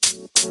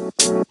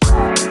 You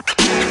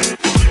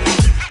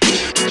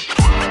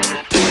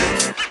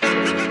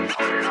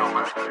know,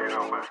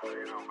 man.